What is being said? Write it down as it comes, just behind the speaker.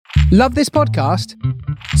Love this podcast?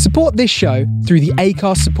 Support this show through the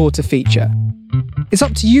Acast supporter feature. It's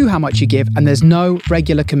up to you how much you give, and there's no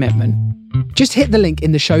regular commitment. Just hit the link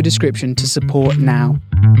in the show description to support now.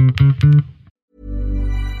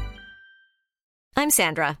 I'm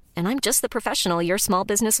Sandra, and I'm just the professional your small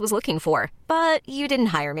business was looking for. But you didn't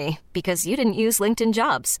hire me because you didn't use LinkedIn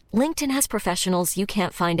Jobs. LinkedIn has professionals you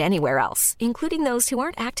can't find anywhere else, including those who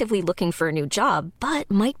aren't actively looking for a new job, but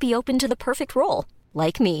might be open to the perfect role,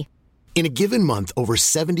 like me. In a given month, over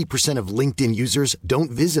 70% of LinkedIn users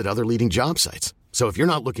don't visit other leading job sites. So if you're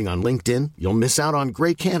not looking on LinkedIn, you'll miss out on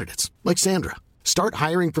great candidates like Sandra. Start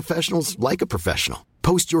hiring professionals like a professional.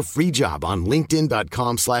 Post your free job on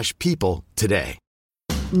linkedin.com/people today.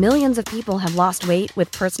 Millions of people have lost weight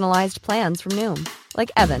with personalized plans from Noom.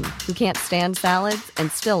 Like Evan, who can't stand salads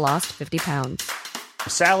and still lost 50 pounds.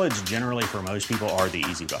 Salads generally for most people are the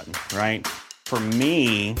easy button, right? For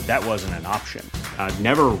me, that wasn't an option. I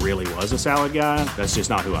never really was a salad guy. That's just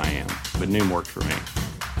not who I am. But Noom worked for me.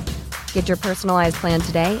 Get your personalized plan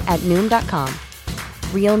today at Noom.com.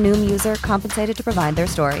 Real Noom user compensated to provide their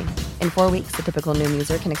story. In 4 weeks, the typical Noom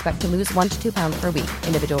user can expect to lose 1 to 2 pounds per week.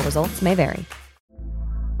 Individual results may vary.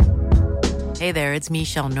 Hey there, it's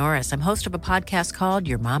Michelle Norris. I'm host of a podcast called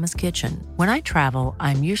Your Mama's Kitchen. When I travel,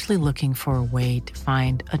 I'm usually looking for a way to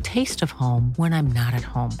find a taste of home when I'm not at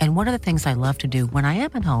home. And one of the things I love to do when I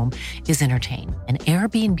am at home is entertain. And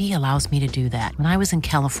Airbnb allows me to do that. When I was in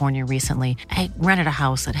California recently, I rented a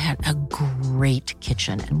house that had a great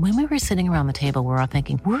kitchen. And when we were sitting around the table, we're all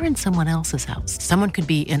thinking, we're in someone else's house. Someone could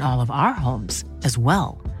be in all of our homes as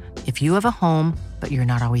well. If you have a home, but you're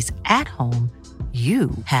not always at home,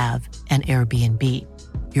 you have an Airbnb.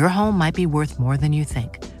 Your home might be worth more than you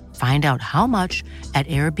think. Find out how much at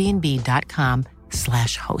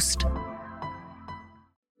airbnb.com/host.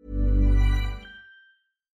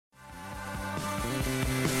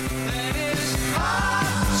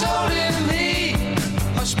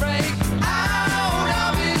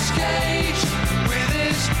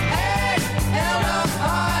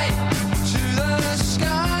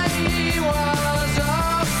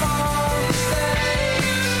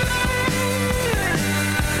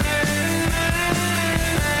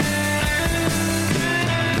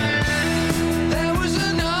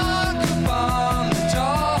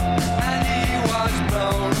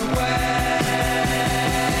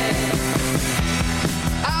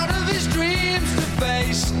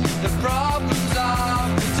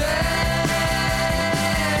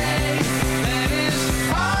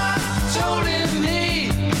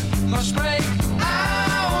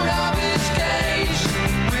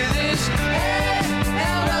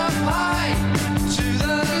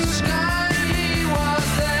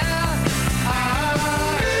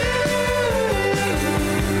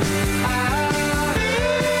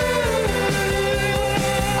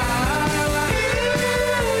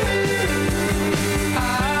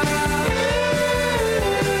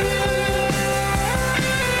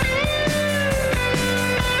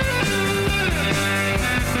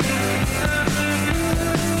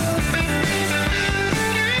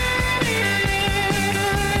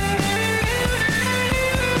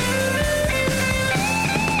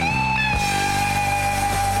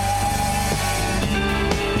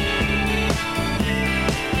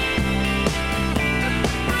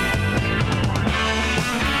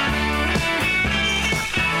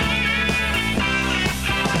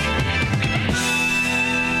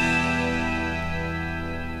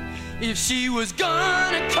 If she was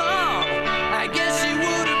gonna come, I guess she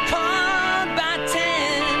would have come by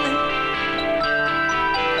 10.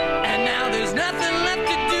 And now there's nothing left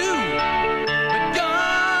to do but go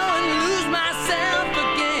and lose myself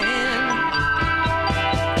again.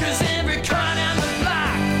 'Cause every car down the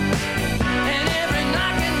block and every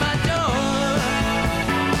knock at my door,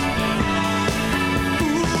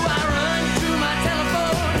 ooh, I run to my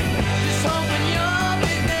telephone just hoping you'll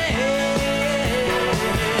be there.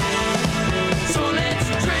 So let's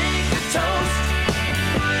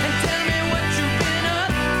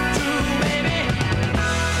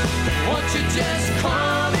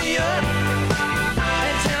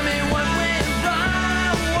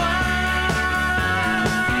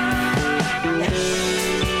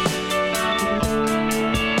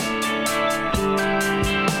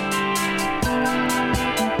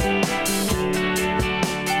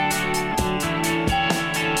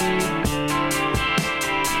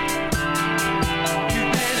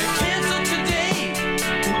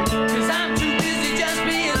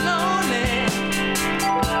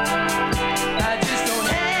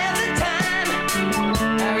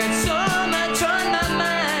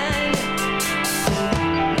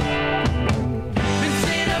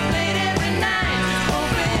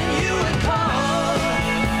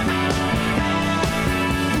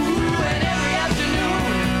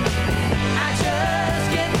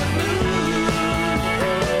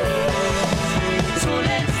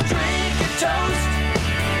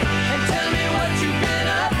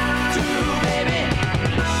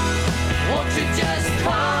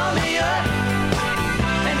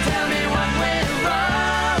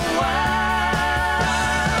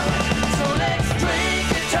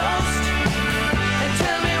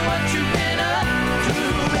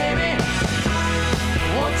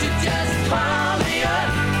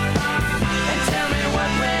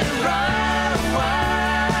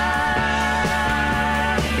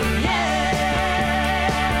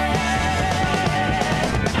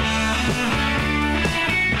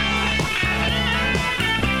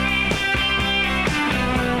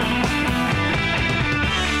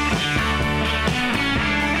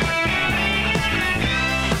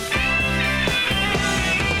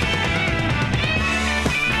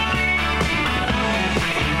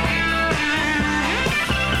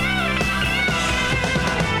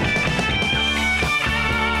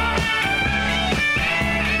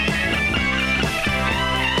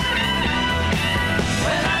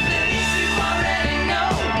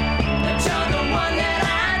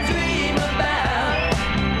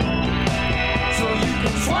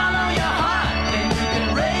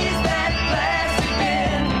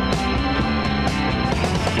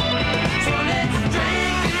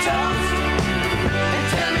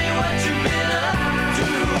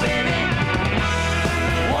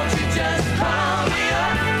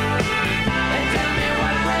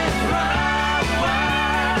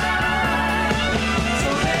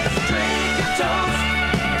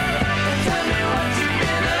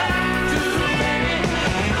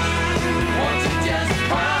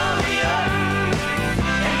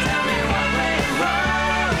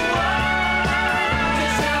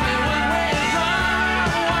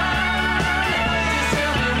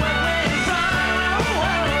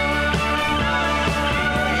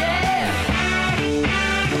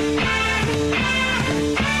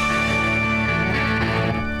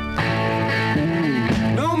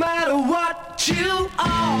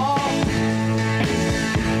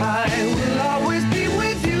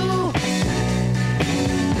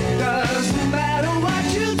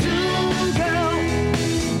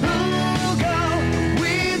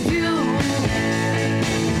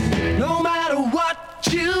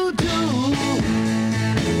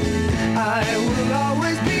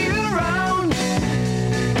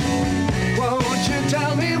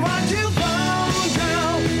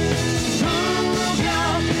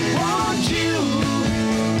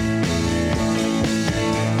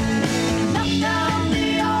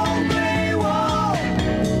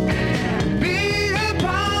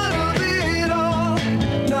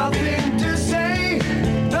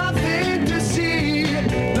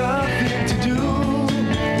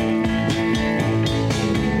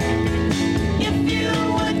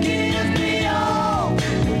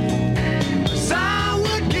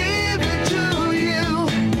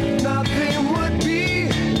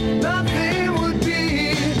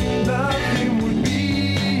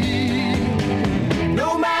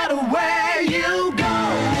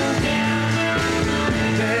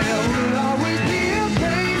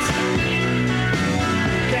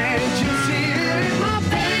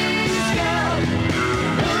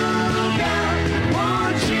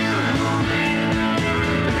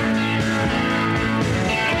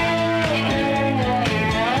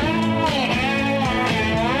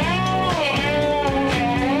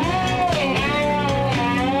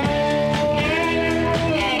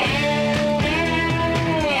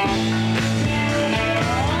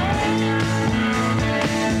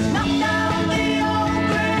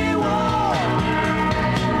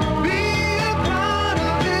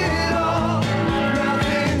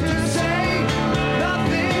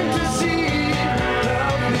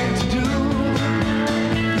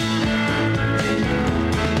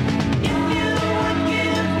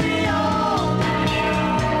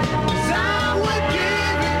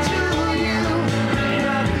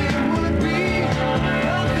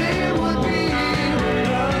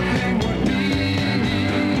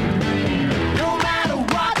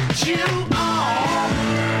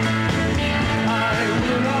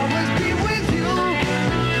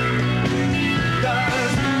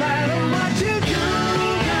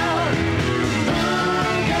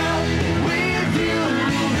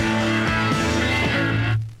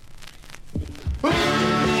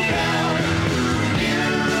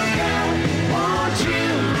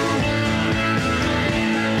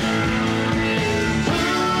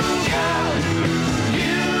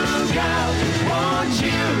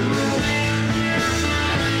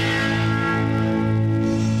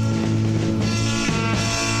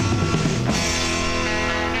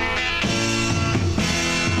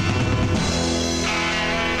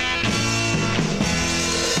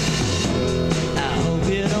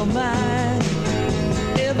mind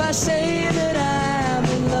if I say that I'm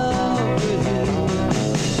in love with you.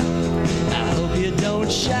 I hope you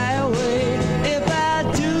don't shy away if I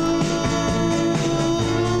do.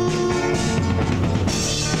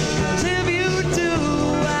 'Cause if you do,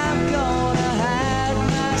 I'm gonna hide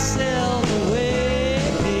myself away,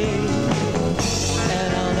 and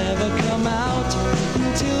I'll never come out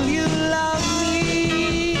until you love me.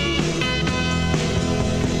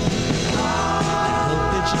 I hope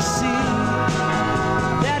that you see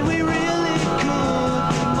that we really could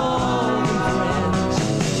be more than friends.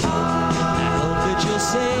 I hope that you'll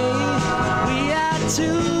say we are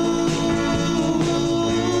too.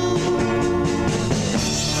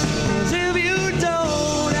 'Cause if you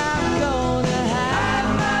don't, I'm gonna hide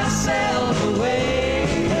myself away,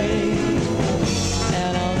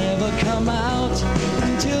 and I'll never come out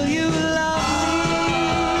until you love me.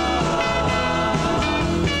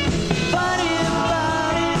 Funny,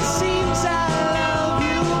 but it seems I love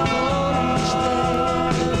you more each day.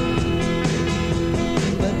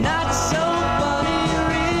 But not so funny,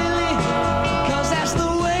 really, 'cause that's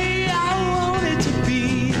the way I want it to be.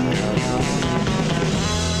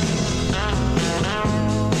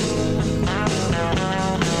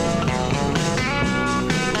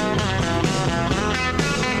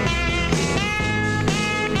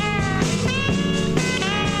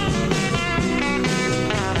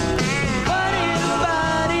 Funny,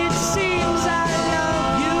 but it seems I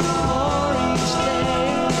love you more each day.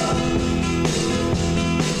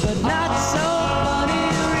 But not so funny,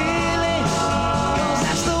 really, 'cause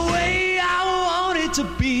that's the way I want it to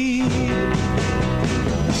be.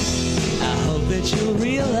 I hope that you'll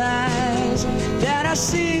realize that I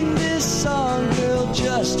sing this song, girl,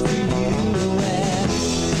 just for you. And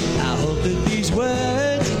I hope that these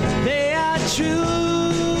words, they are true.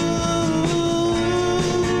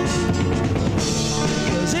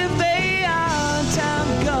 'Cause if they aren't,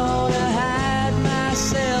 I'm gonna hide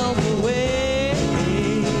myself away,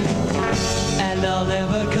 and I'll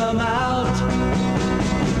never come out,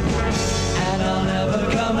 and I'll never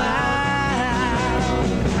come out,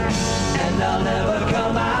 and I'll never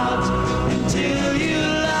come out until you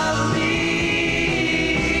love me.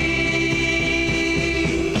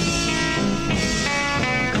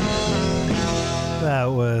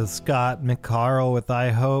 That was Scott McCarl with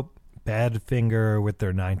I Hope, Badfinger with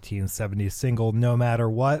their 1970 single No Matter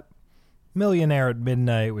What, Millionaire at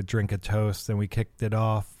Midnight with Drink a Toast, and we kicked it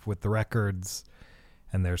off with the Records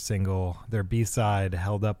and their single, their B-side,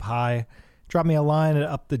 Held Up High. Drop me a line at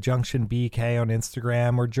Up the Junction BK on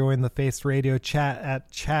Instagram or join the Face Radio chat at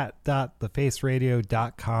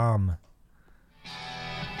chat.thefaceradio.com.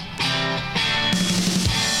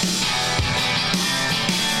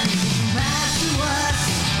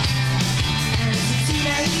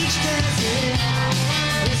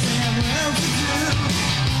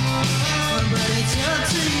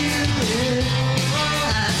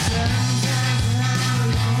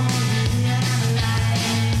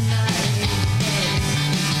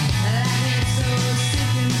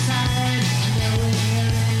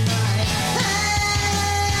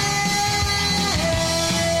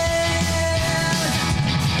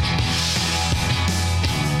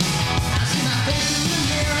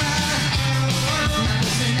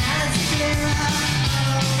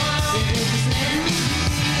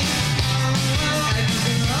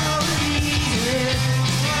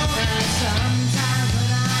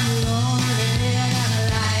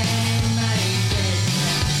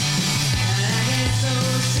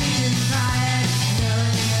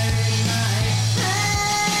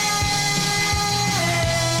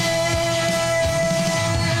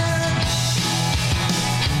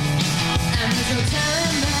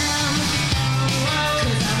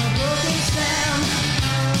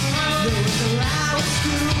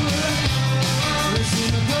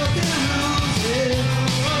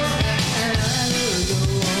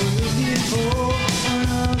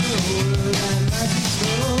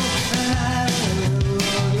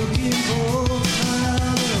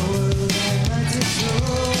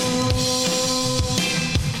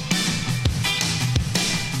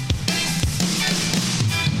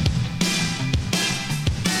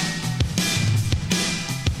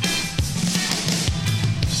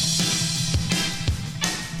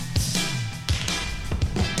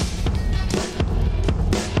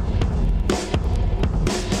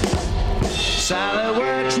 Sally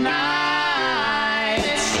works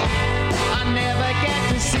nights. I never get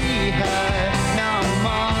to see her no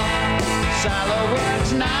more. Sally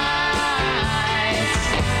works nights.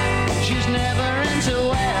 She's never into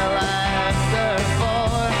well after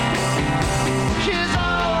 4. She's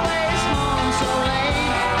always home so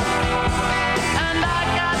late, and I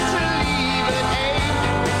got to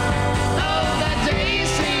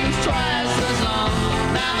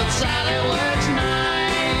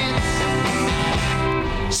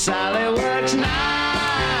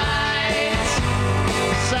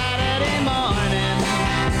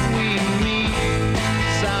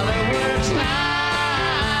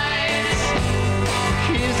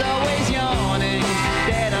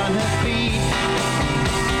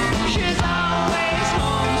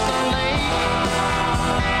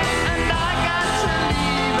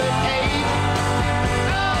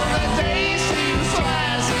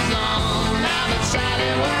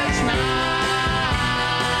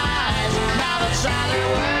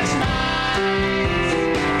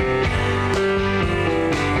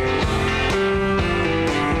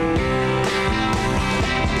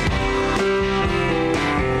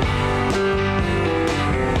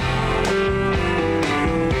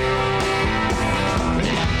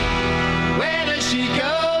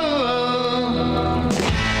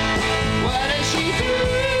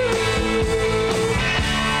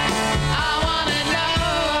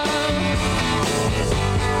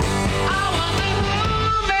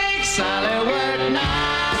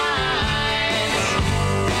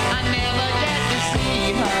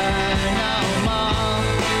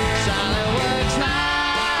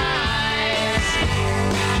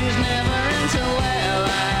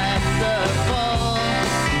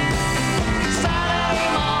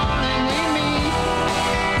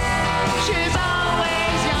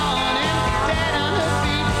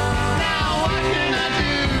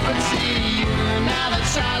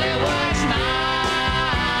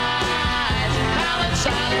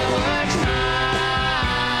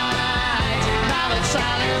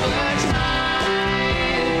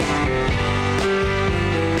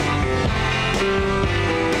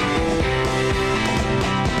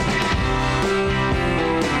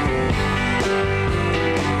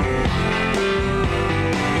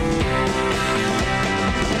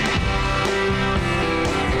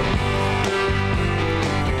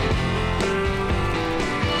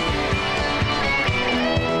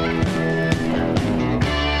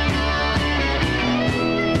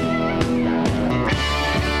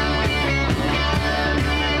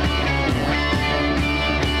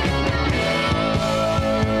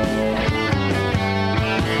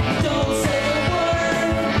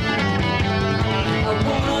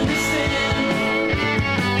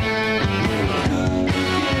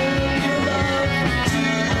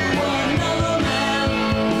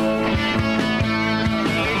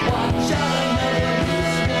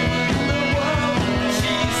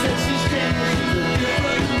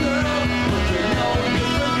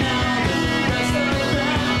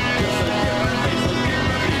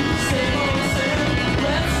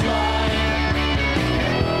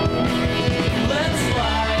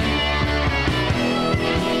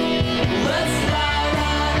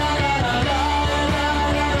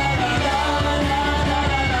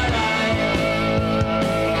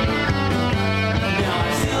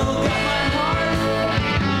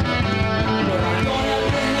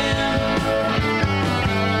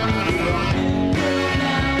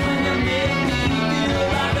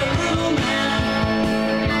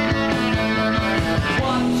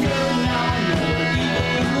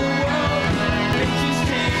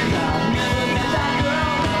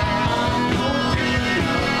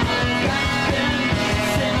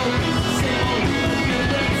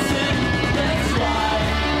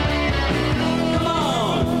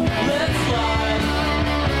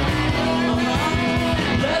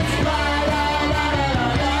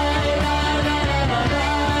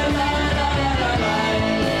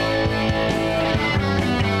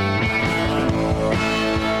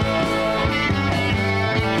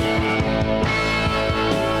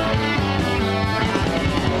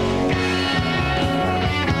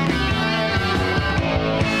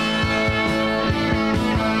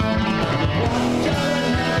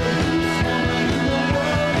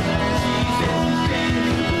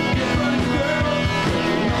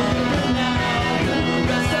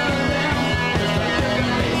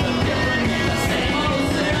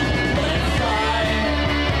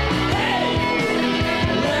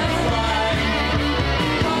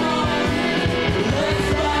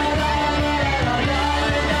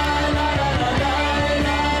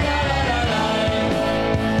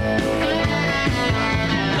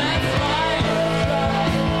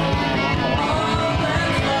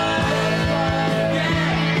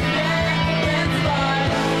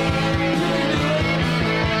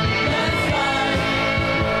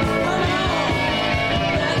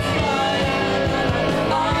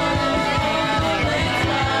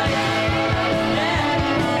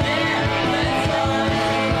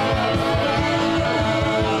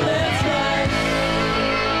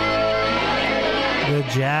The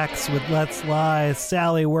Jacks with Let's Lie,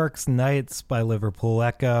 Sally Works Nights by Liverpool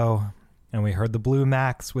Echo, and we heard the Blue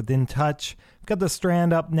Max with In Touch. We've got the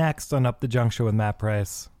Strand up next on Up the Junction with Matt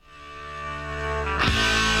Price.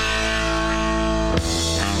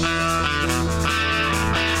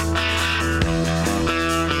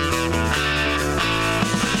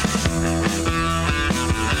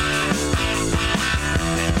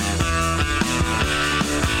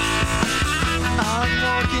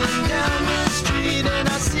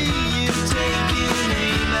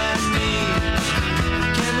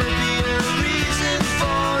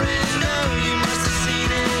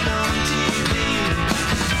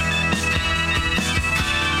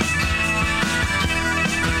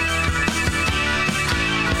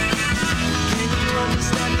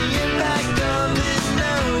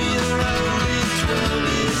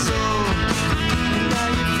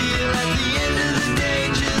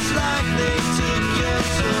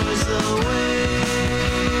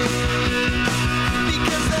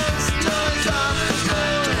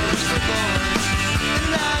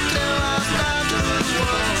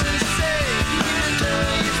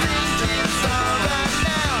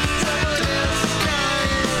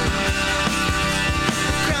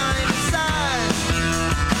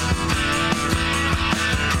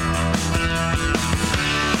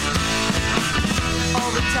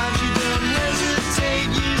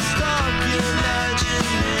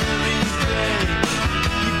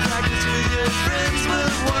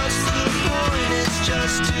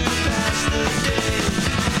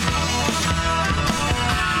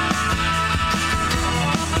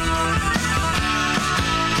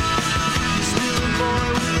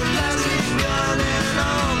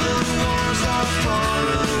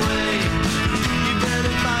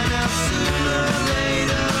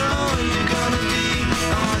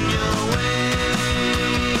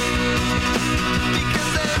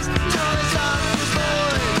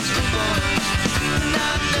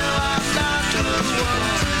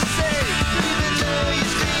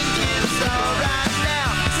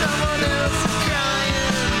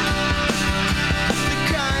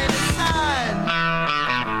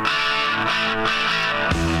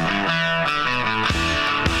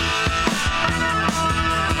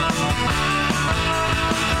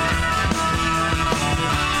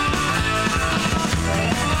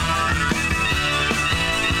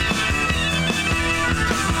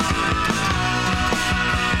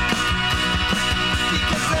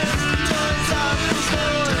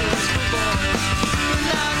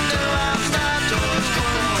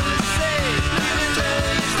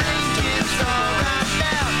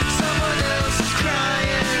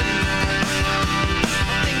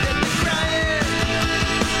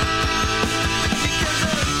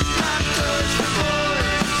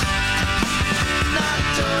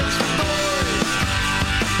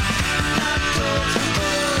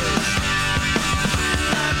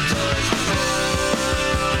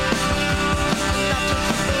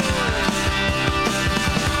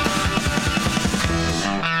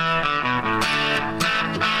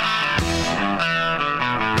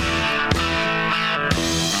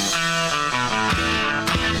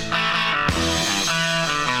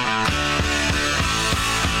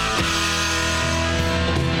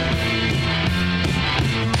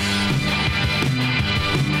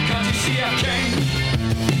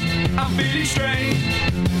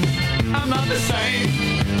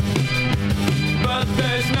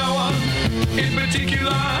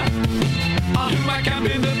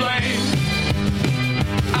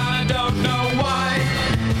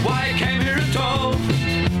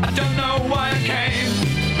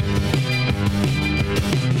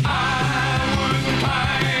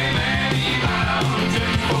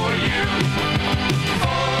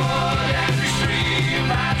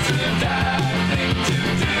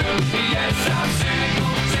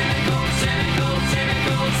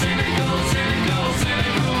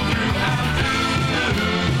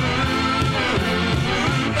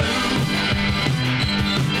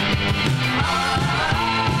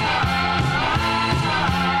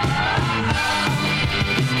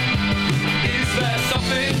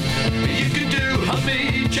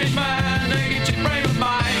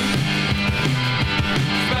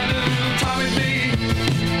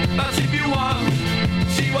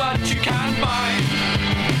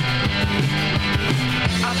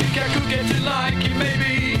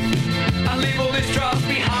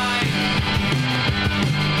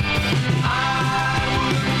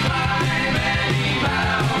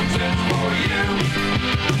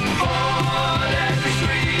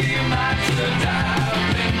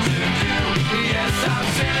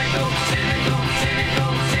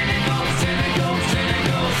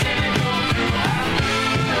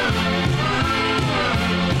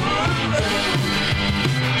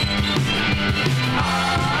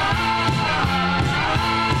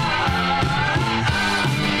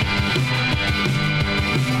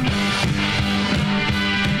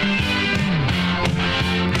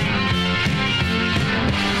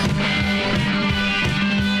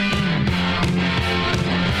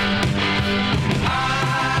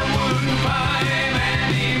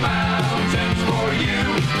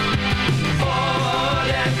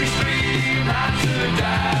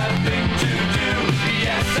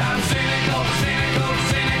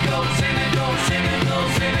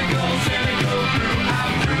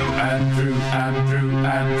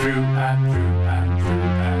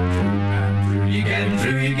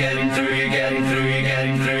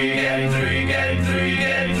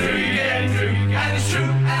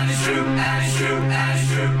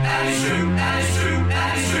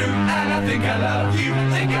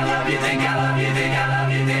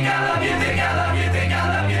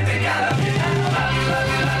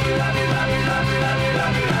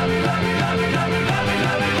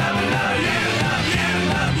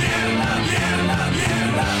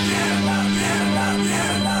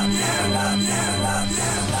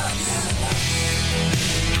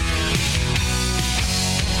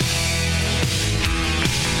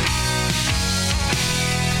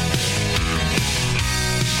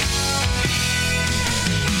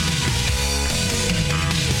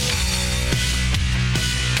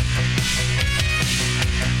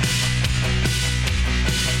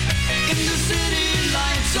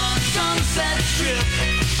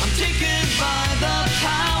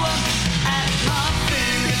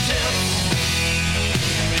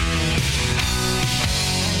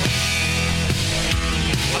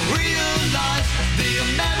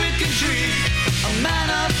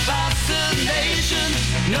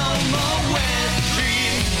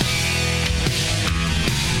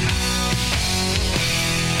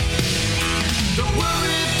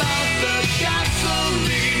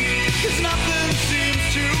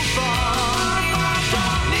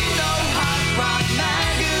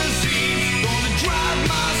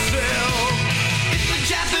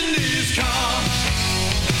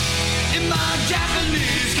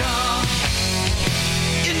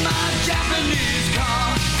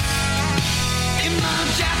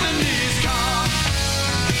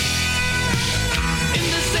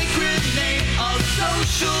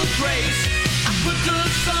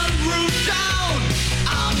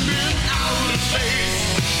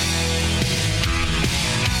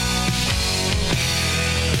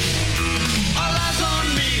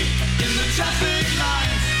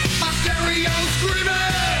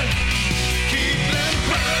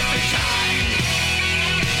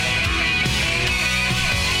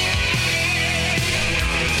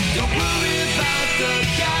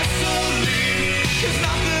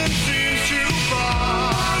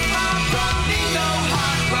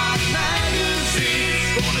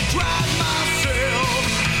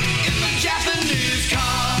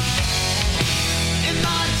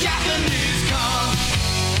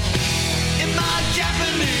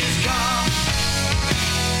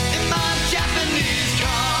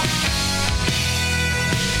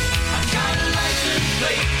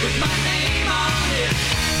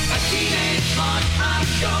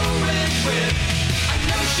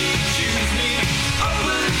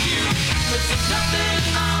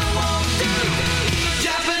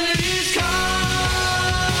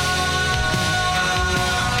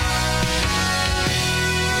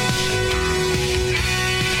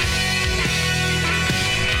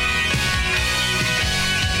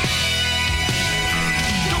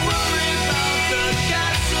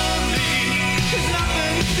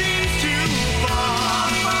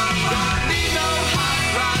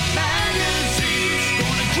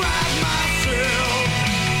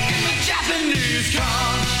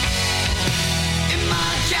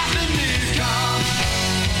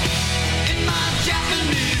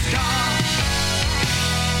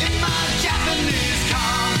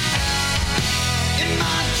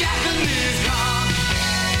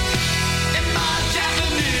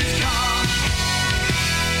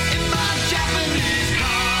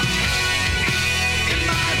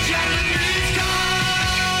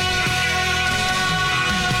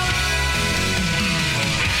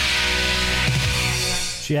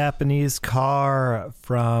 Japanese Car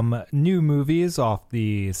from New Movies off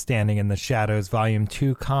the Standing in the Shadows Volume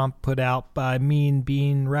 2 comp put out by Mean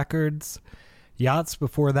Bean Records. Yachts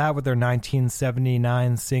before that with their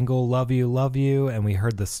 1979 single Love You, and we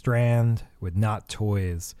heard The Strand with Not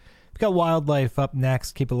Toys. We've got Wildlife up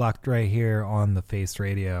next. Keep it locked right here on The Face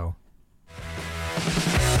Radio.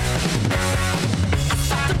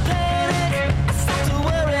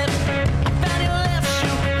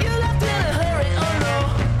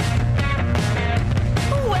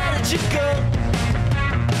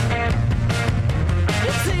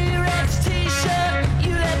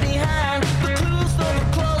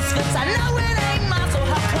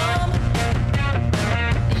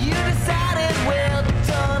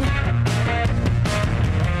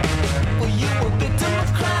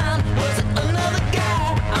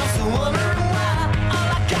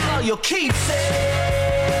 Your keepsakes,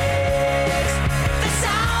 that's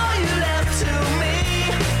all you left to me.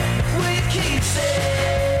 Were your keepsakes,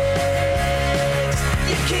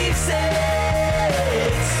 your keepsakes.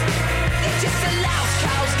 It's just a lost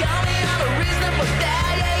cause, gone on a reasonable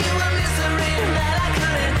day. Yeah, you were misery that I could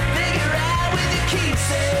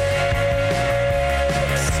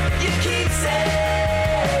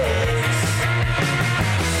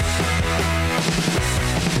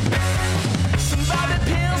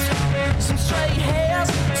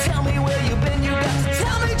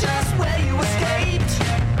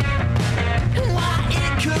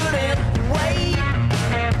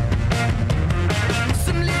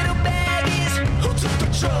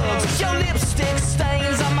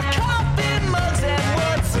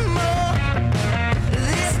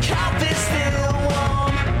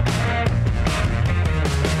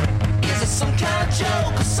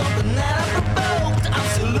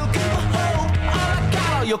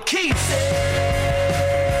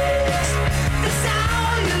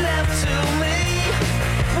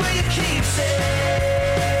keepsakes.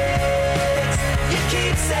 Your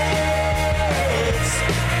keepsakes.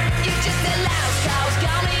 You just a louse cause,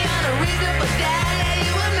 call me on a reasonable doubt. Yeah,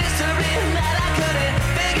 you a mystery that I couldn't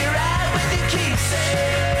figure out with your keepsakes.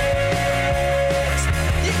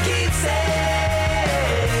 Your keepsakes.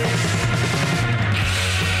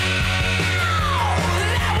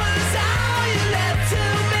 That was all you left to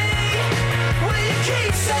me. Were your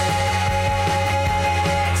keepsakes.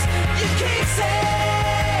 Your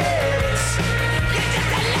keepsakes. You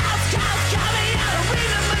just a louse cause, call me on a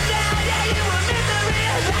reasonable doubt.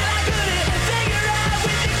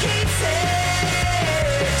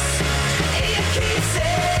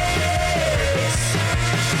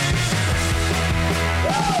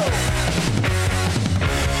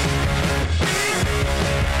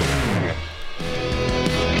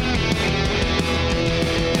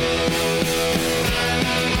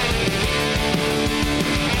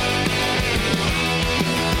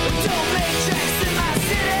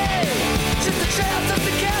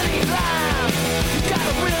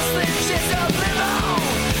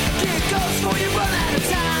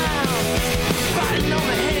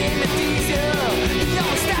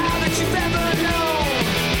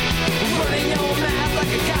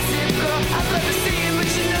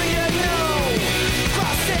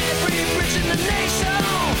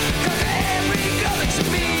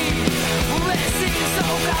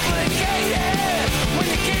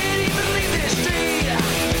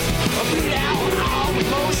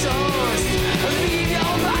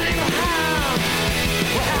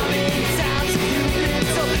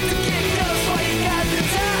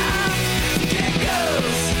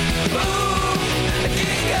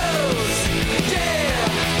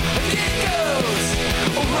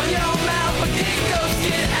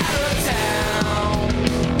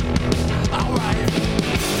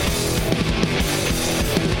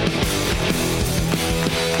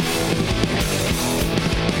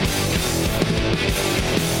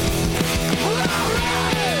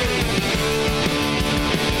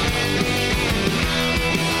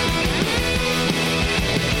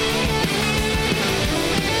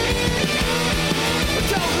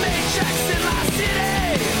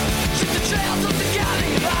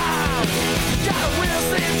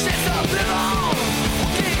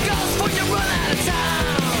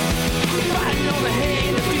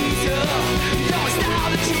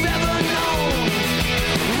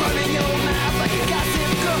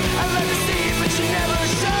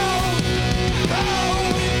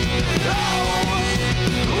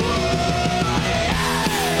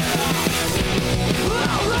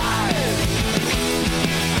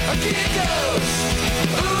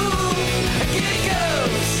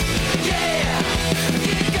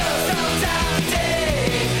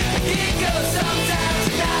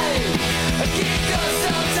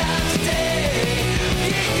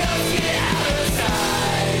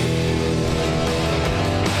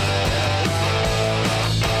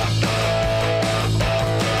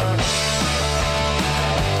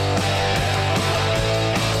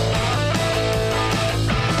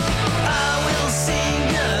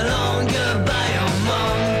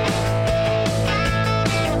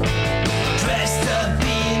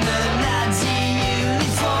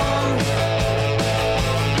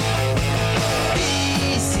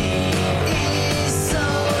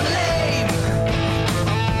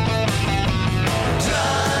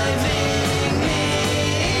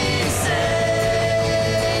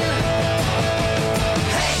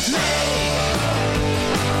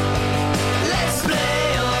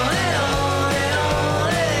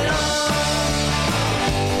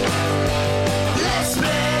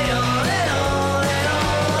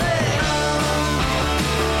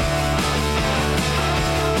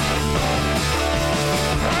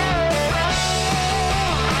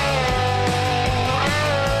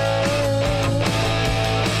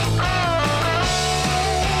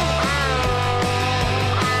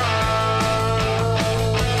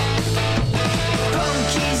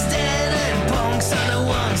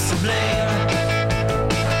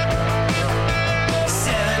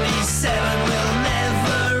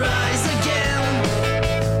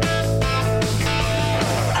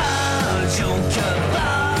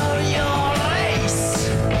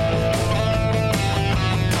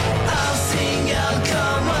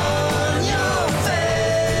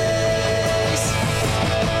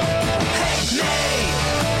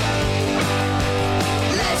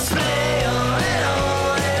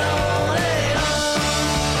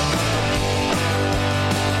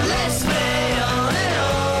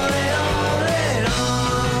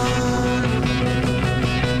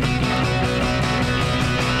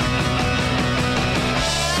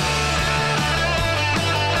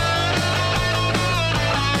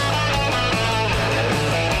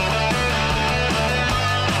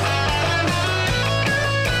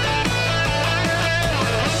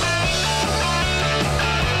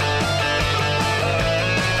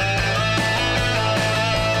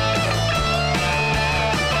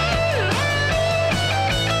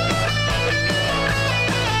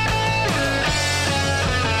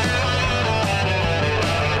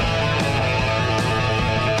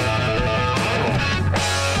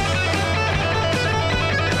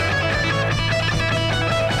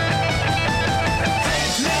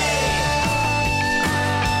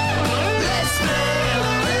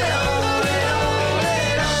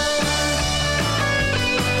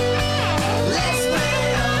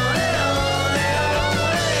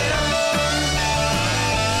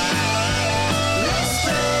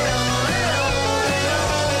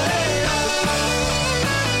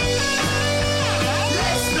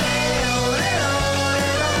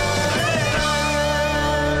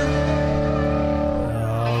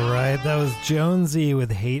 Jonesy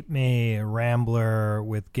with Hate Me, Rambler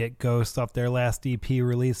with Get Ghost off their last EP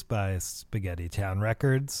released by Spaghetti Town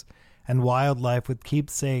Records, and Wildlife with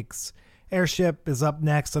Keepsakes. Airship is up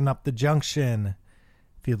next on Up the Junction.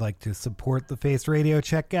 If you'd like to support The Face Radio,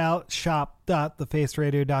 check out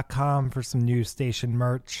shop.thefaceradio.com for some new station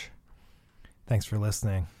merch. Thanks for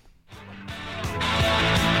listening.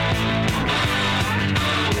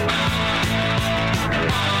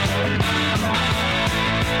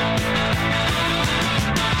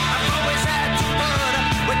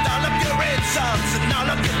 And all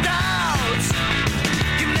of your doubts,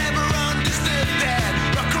 you never understood that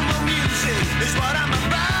rock and roll music is what I'm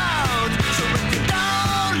about. So if you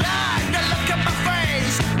don't like the look of my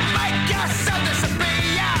face, make yourself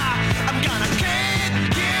disappear. I'm gonna kick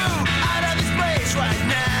you out of this place right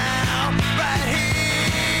now, right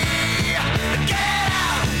here. Get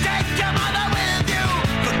out, take your mother with you.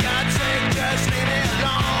 For God's sake,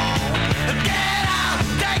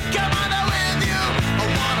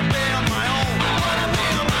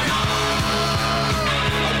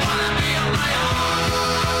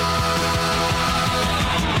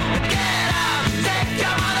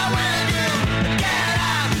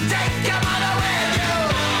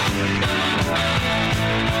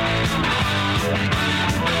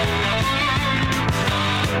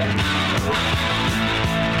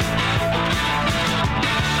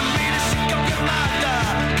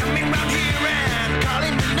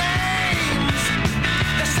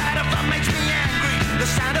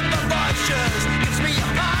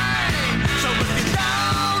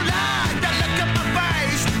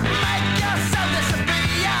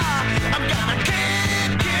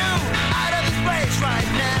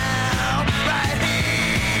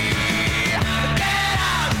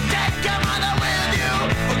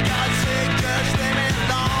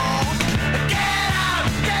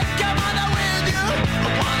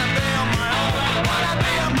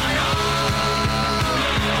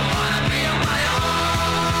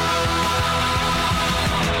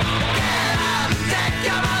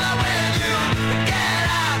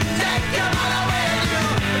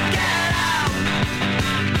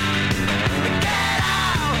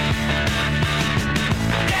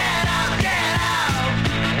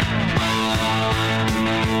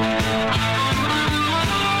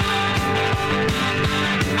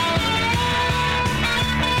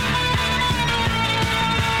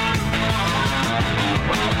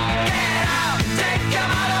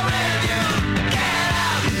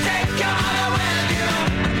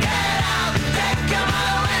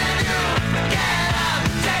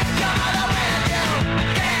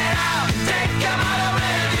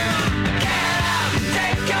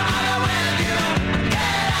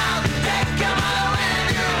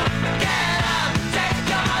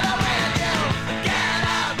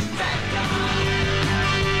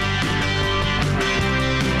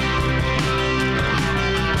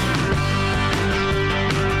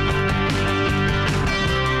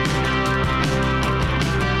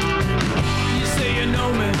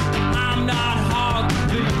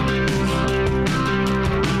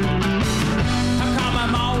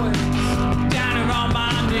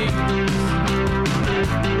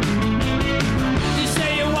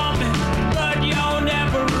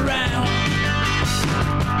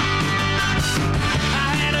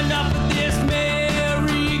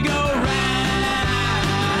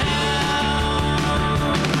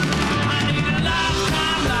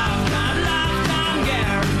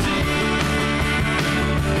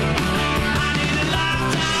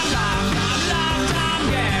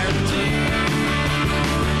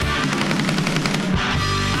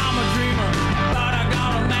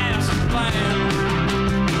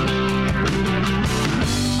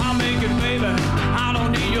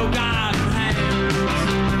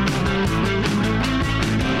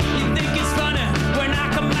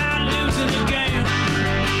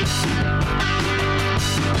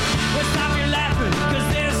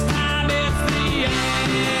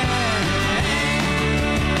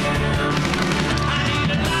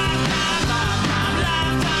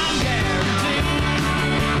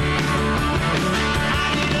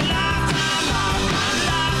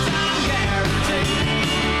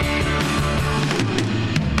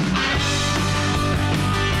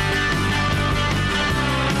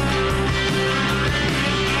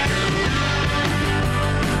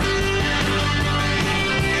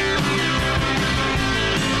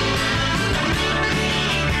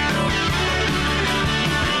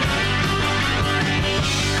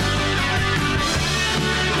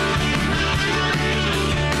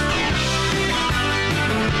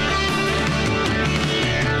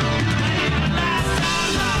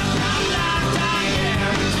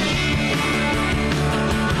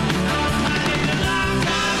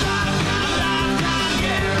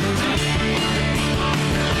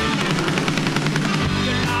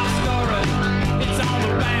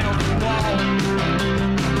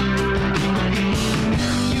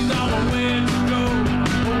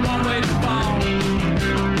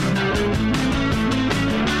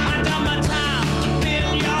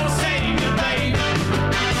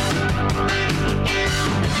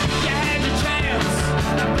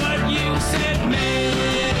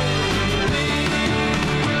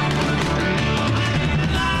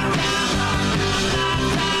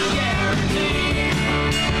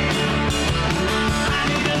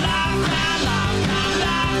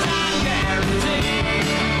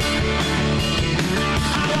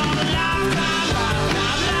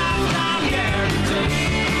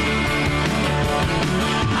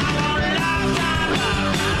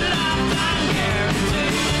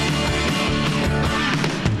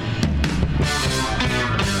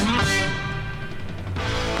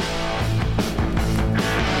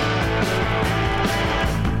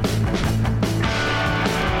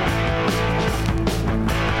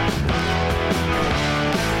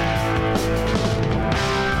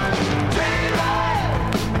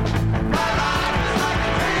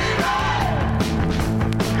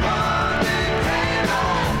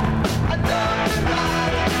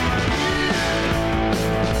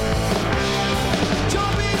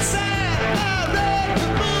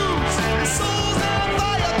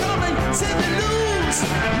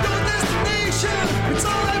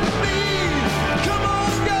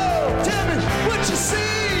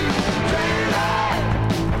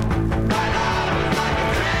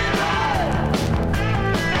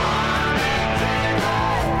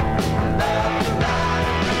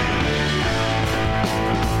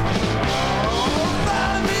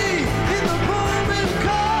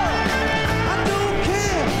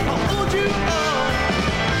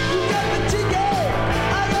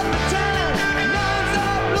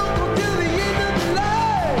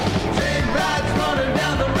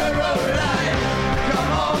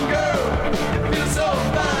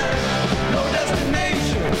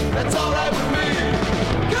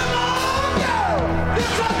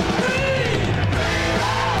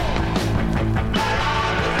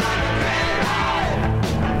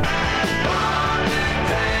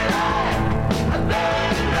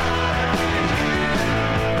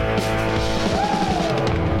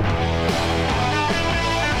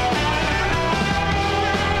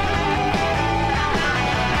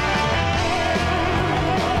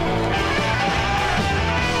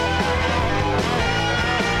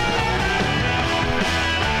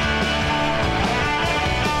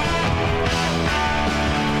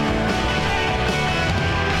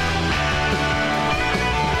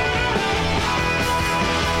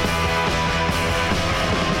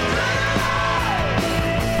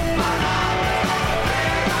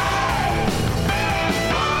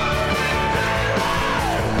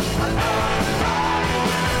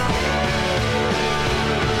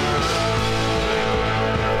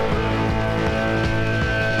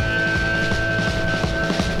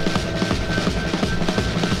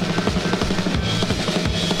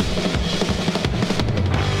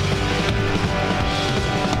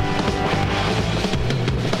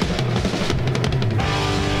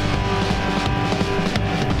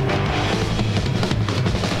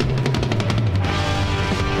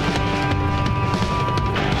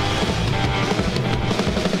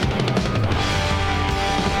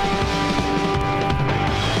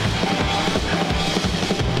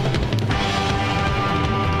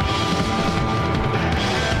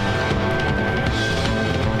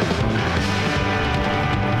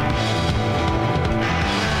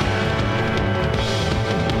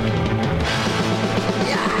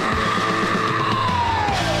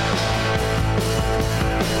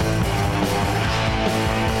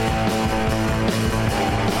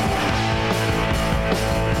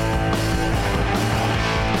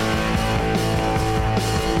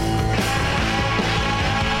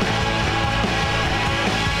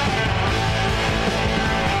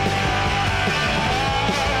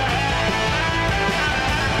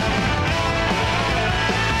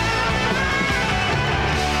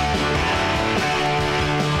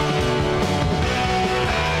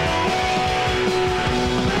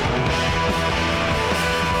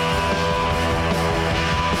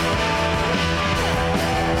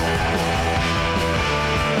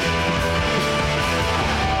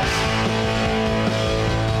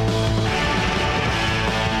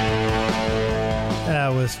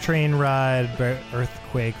 Train Ride,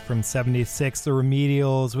 Earthquake from 76, The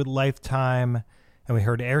Remedials with Lifetime, and we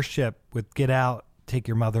heard Airship with Get Out, Take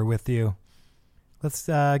Your Mother With You. Let's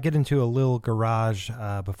get into a little garage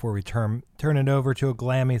before we turn it over to a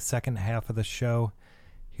glammy second half of the show.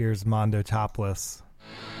 Here's Mondo Topless.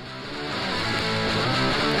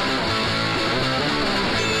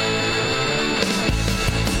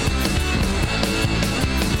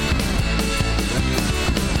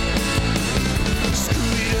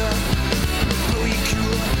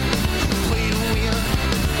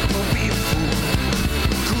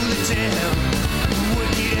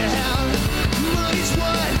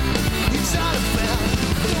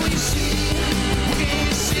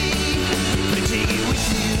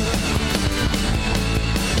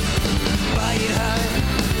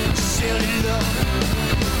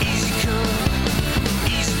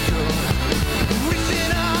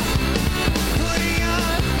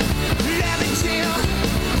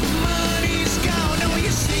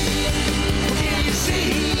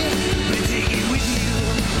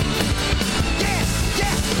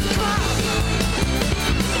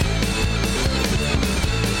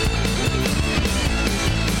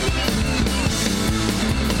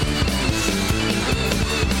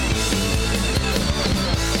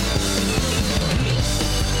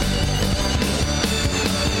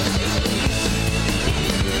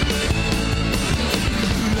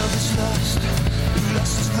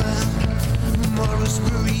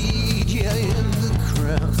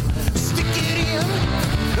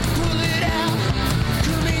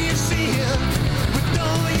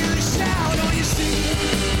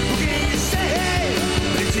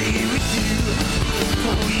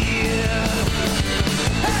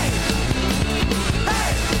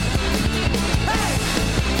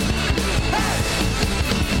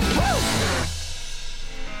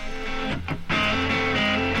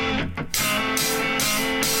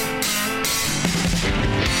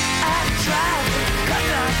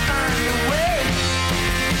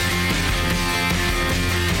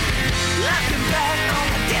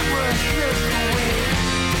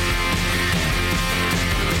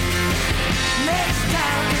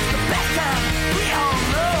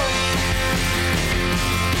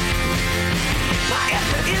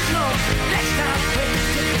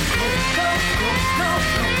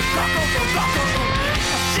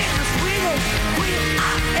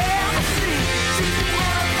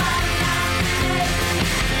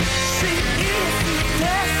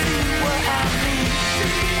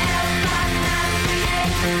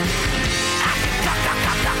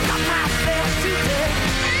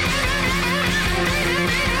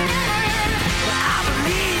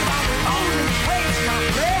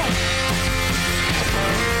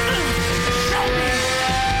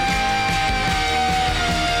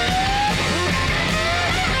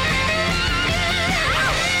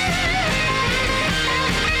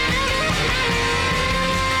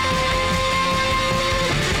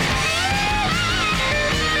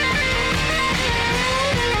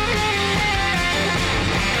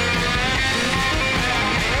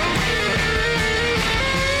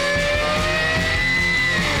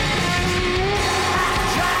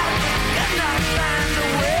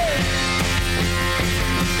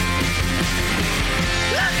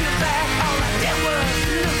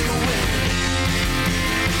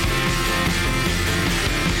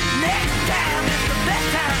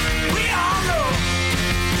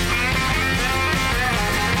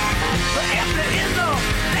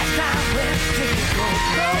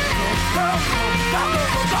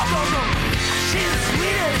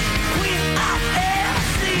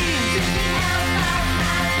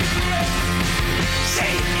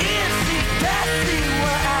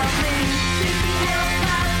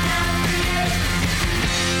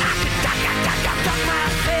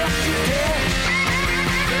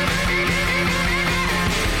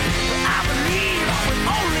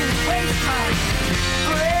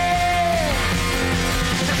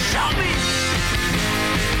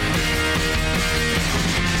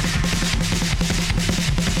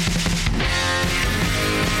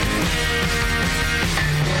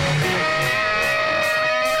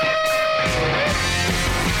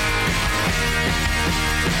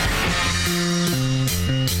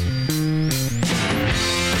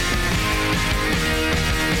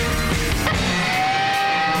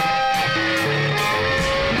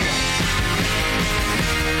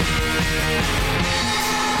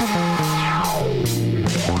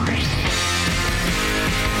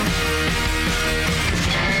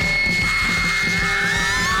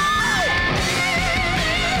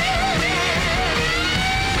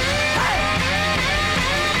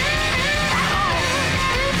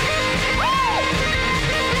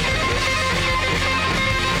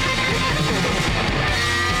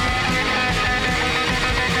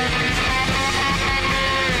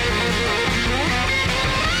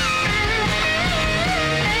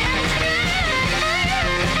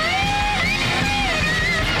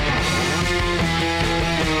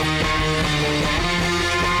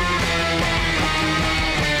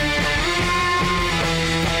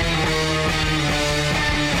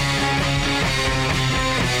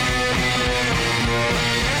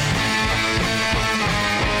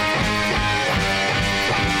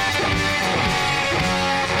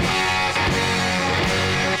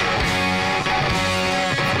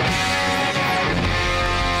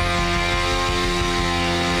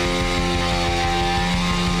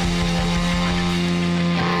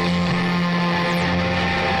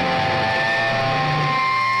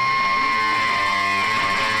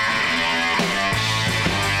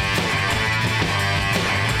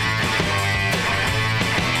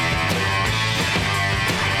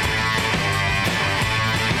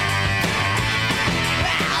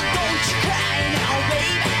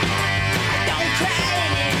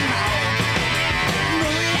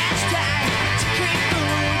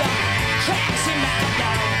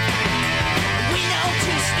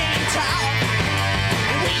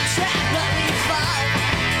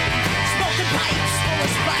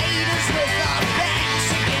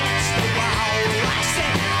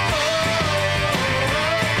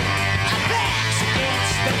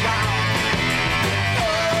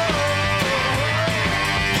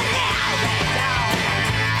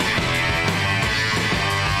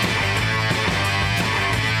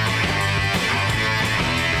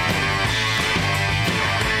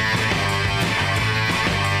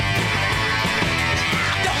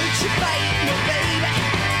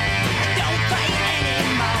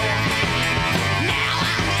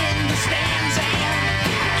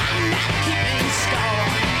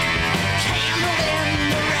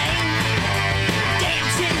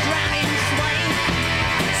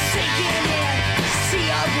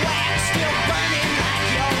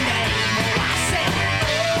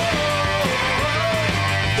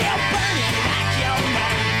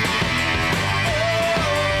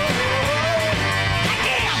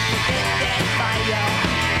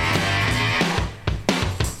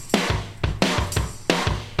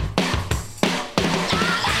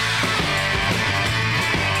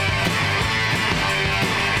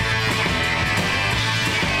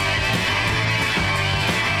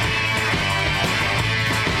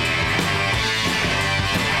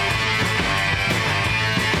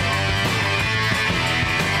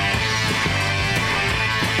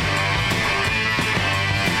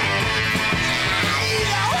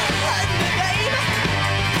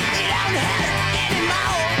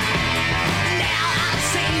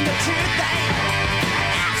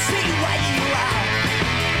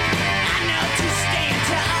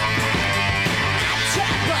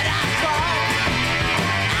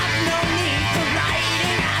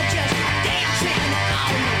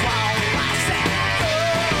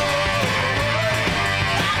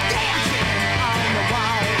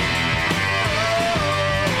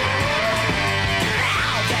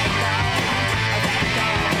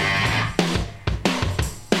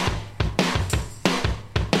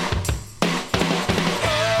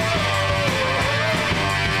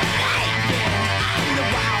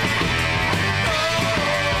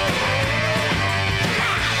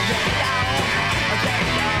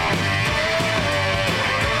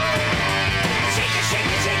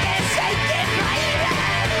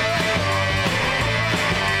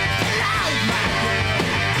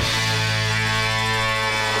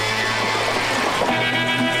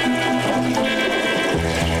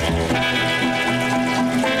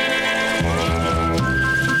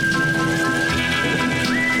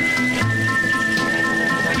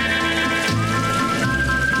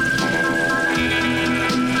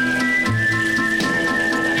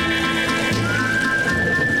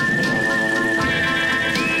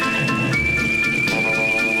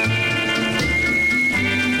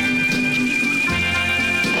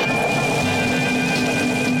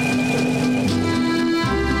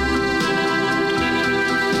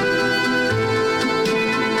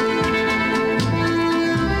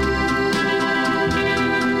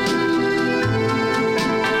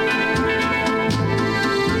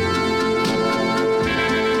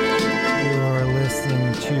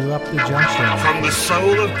 you up the junction. From the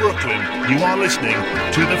soul of Brooklyn, you are listening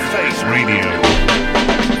to The Face Radio.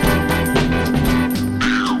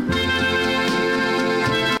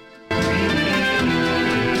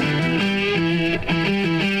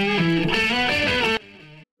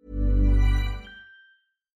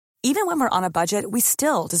 Even when we're on a budget, we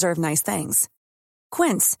still deserve nice things.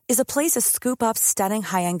 Quince is a place to scoop up stunning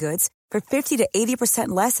high-end goods for 50 to 80%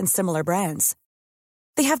 less than similar brands.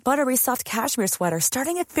 They have buttery soft cashmere sweaters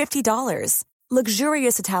starting at $50,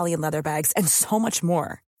 luxurious Italian leather bags, and so much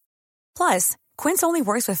more. Plus, Quince only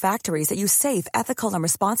works with factories that use safe, ethical, and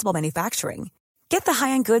responsible manufacturing. Get the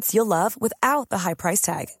high-end goods you'll love without the high price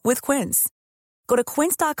tag with Quince. Go to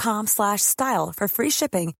quince.com/style for free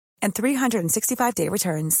shipping and 365-day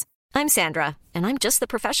returns. I'm Sandra, and I'm just the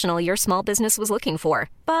professional your small business was looking for.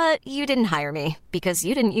 But you didn't hire me because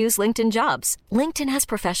you didn't use LinkedIn Jobs. LinkedIn has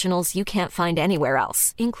professionals you can't find anywhere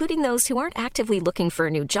else, including those who aren't actively looking for a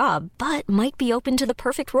new job, but might be open to the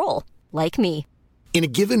perfect role, like me. In a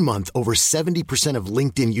given month, over 70% of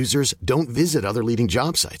LinkedIn users don't visit other leading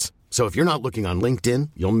job sites. So if you're not looking on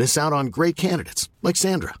LinkedIn, you'll miss out on great candidates like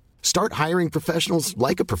Sandra. Start hiring professionals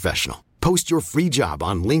like a professional. Post your free job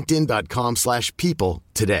on linkedin.com/people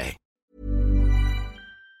today.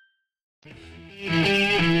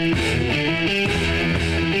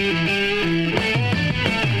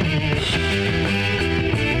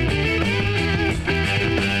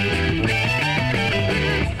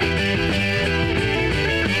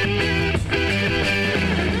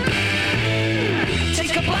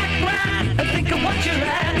 Take a black ride and think of what you're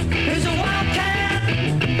at. There's a wildcat.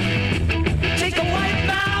 Take a white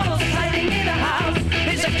mouse hiding in a house.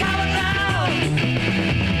 There's a coward now.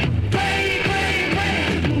 Play, play, play.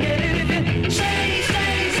 Get it if you chase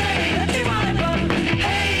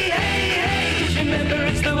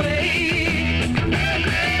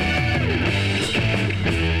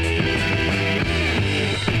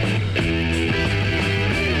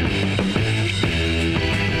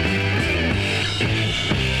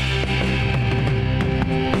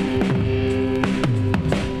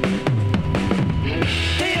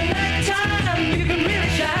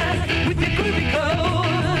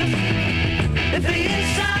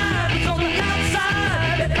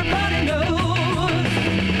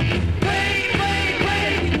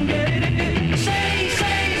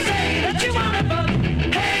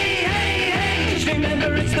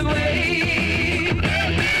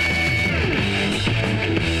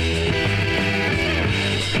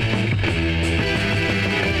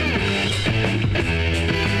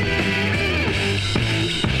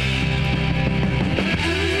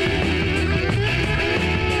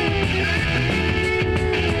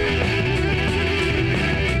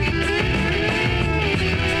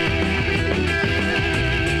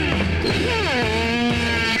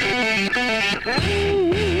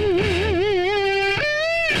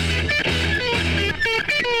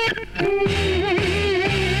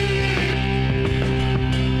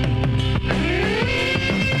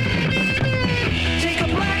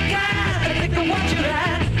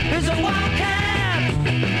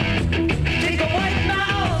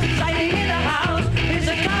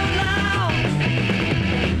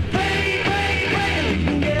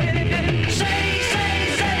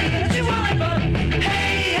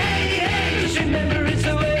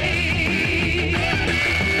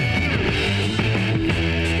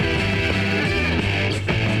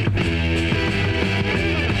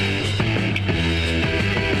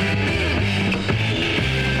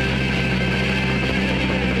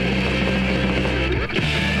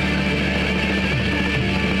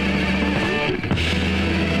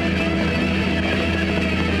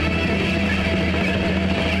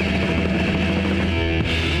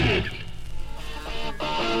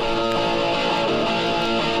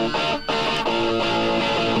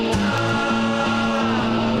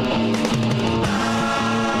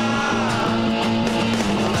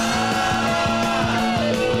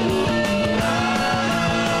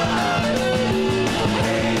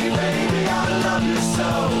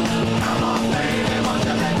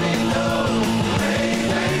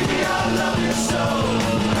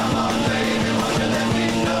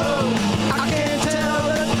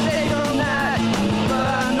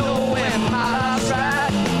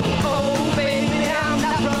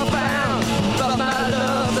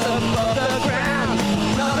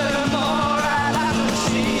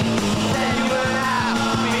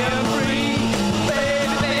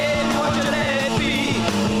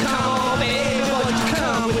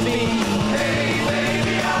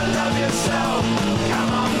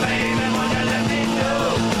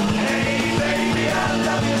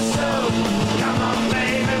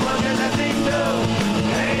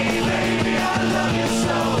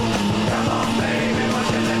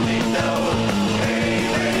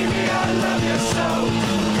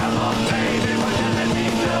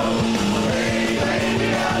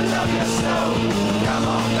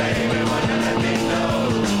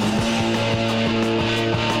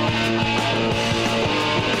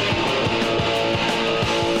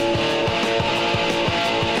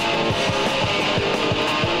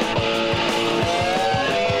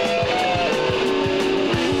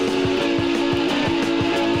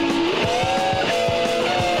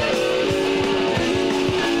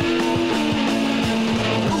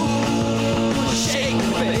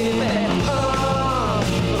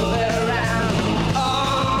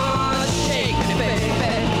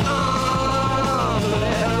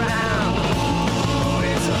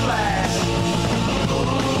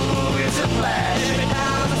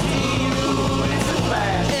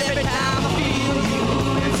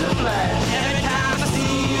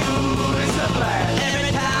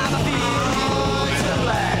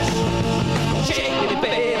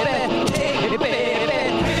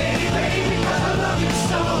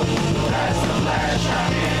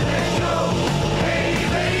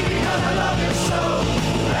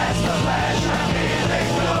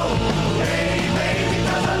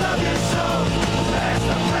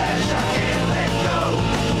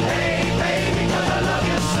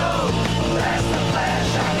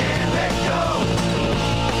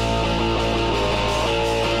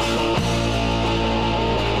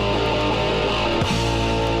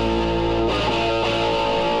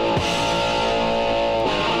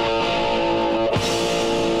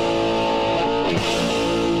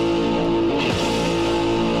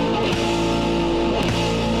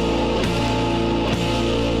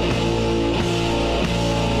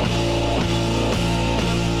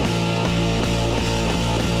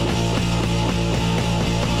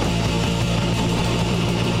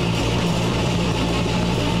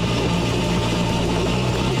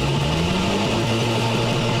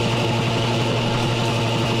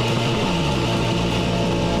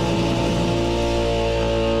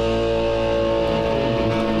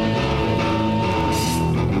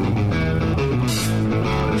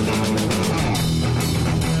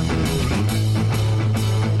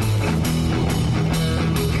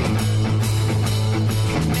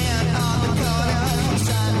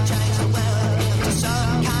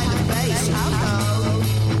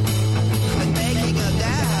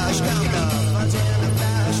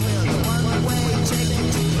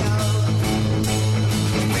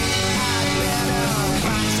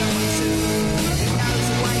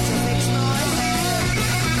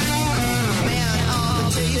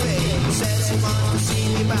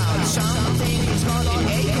about something he's calling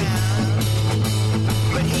a can.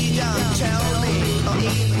 But he don't tell me or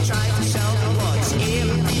even try to sell me what's in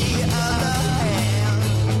the other hand.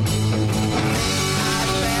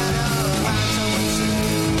 I'd better find someone soon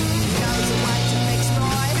who knows a way to fix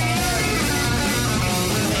my head.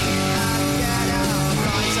 I'd better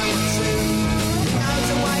find someone soon who knows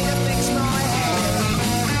a way to fix my head.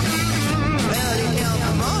 Early in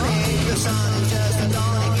the morning, the sun is just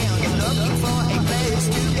dawning and you're looking for a place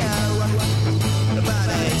to go. About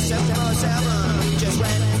 747 just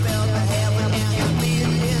ran and filled the heaven and the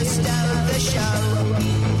biggest of the show.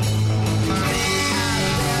 I'd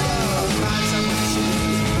better find someone soon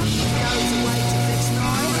who knows a way to fix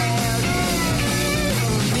my head.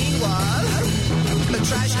 Meanwhile, the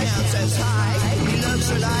trash can says hi. He looks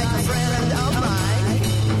like a friend of mine.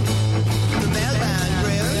 The mailman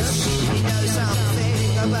grins. He knows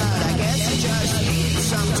something about, I guess he just needs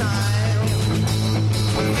some time.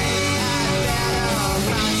 I'd better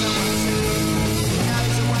find someone soon who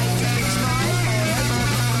knows a way to fix my head.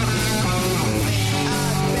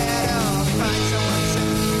 I'd better find someone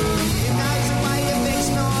soon who knows a way to fix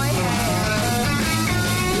my head.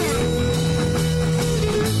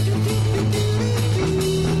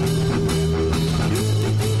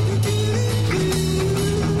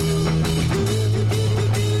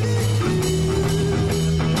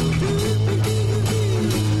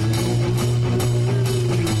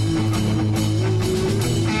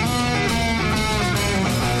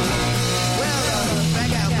 Well,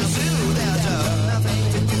 back out the zoo, there's nothing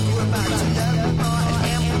to do about to look for an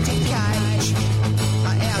empty cage.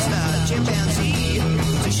 I asked the chimpanzee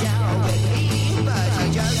to shower with me, but he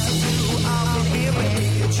just flew off in a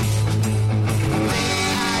rage. I'd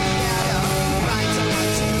better find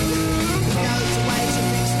someone soon who knows a way to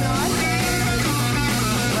fix my head.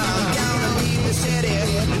 I'm gonna leave the city,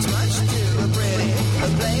 it's much too pretty a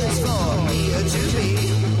place for me to be.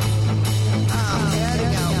 I'm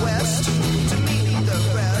heading out west to meet the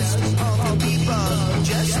rest of the people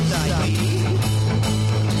just like me.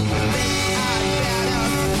 I'd better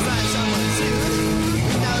find someone soon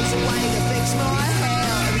who knows a way to fix my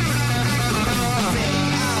head. I'd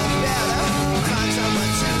better find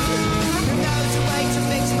someone soon who knows a way to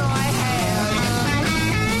fix my head.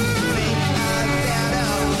 I'd better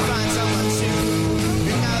find someone soon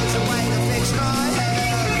who knows a way to fix my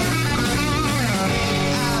head.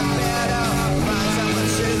 I'd better find someone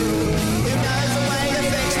soon who knows a way to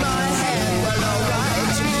fix my head. Well, alright.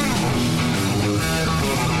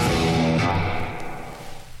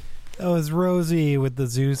 That was Rosie with the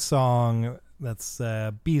Zoo song. That's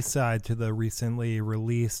a B-side to the recently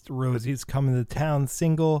released Rosie's Coming to Town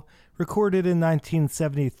single, recorded in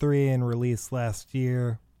 1973 and released last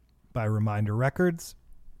year by Reminder Records.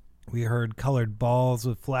 We heard Colored Balls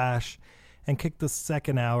with Flash and kicked the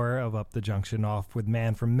second hour of Up the Junction off with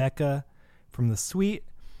Man from Mecca from The Suite.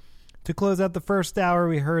 To close out the first hour,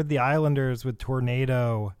 we heard The Islanders with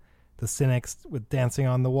Tornado, The Cynics with Dancing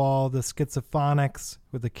on the Wall, The Schizophonics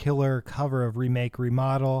with a killer cover of Remake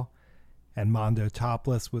Remodel, and Mondo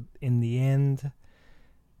Topless with In the End.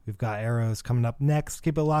 We've got Arrows coming up next.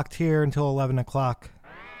 Keep it locked here until 11 o'clock.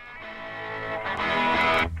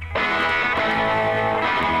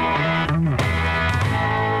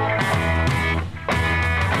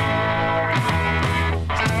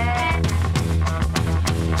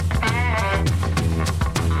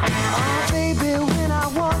 Oh, baby, when I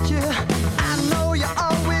want you, I know you're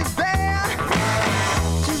always there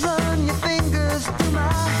to run your fingers through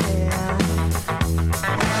my hair.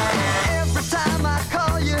 Every time I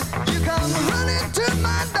call you, you come running to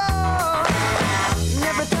my door.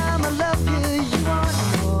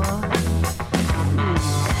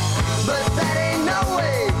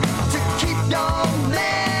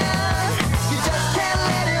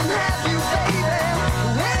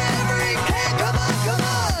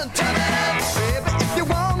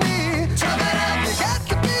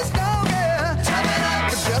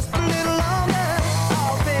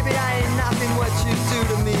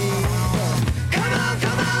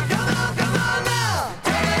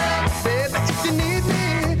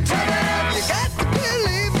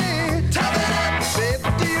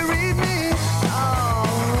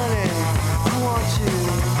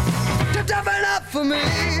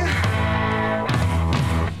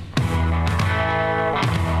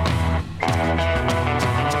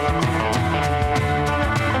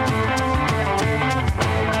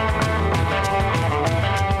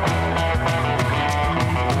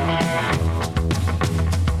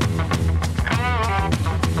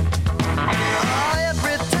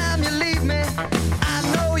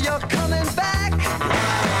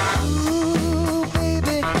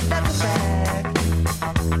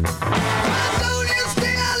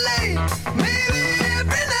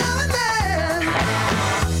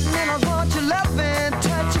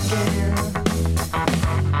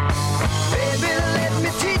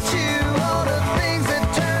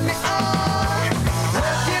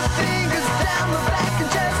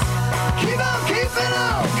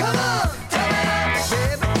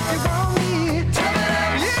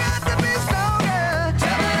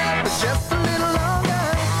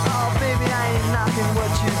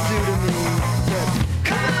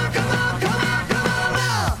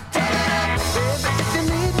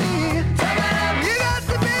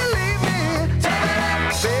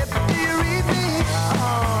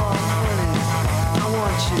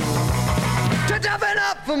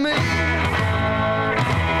 for me.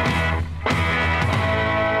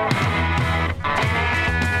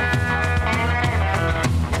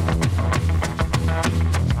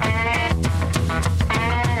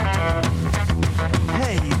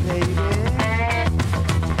 Hey, baby,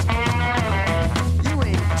 you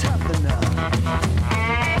ain't tough enough.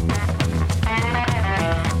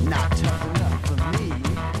 Not tough enough for me.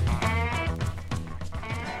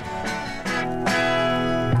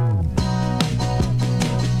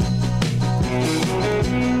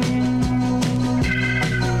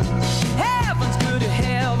 Heavens good to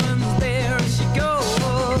heavens, there she goes.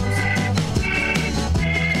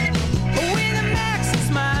 With a max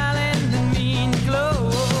smile and the mean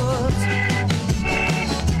clothes.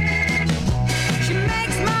 She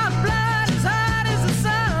makes my blood as hot as the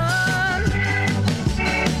sun.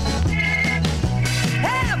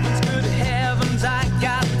 Heavens good to heavens, I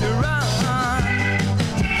got to run.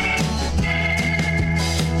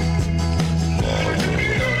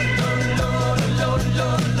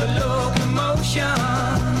 Locomotion,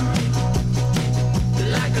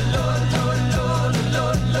 like a locomotion.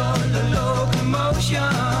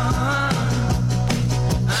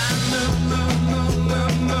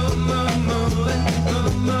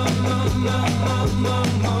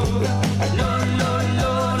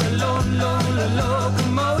 I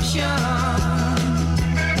locomotion.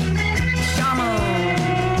 Come on.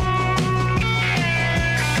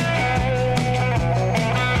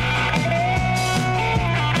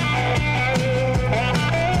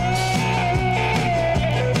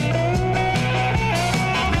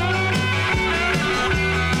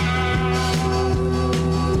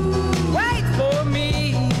 Wait for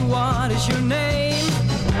me, what is your name?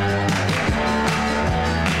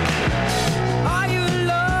 Are you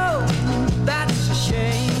alone? That's a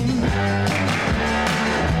shame.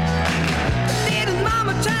 Didn't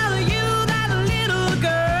mama tell you that little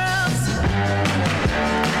girls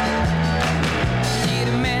need a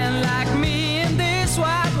man like me in this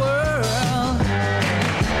wide world?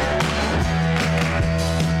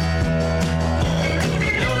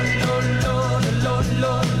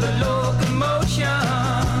 Locomotion,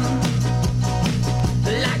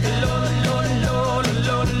 like a locomotion.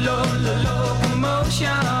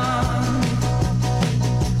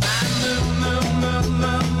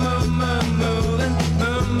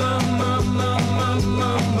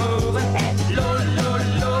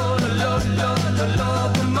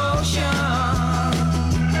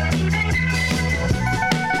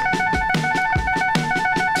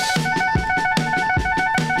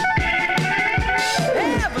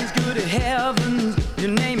 Heavens good to heavens,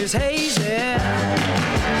 your name is Hazy.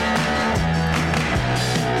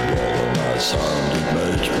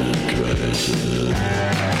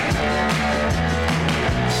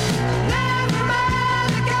 Never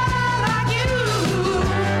mind a girl like you.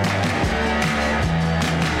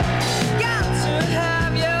 Got to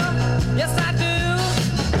have you, yes I do.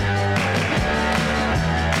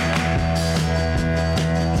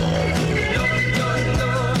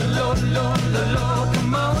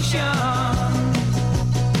 Locomotion,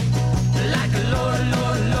 like a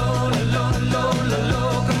locomotion.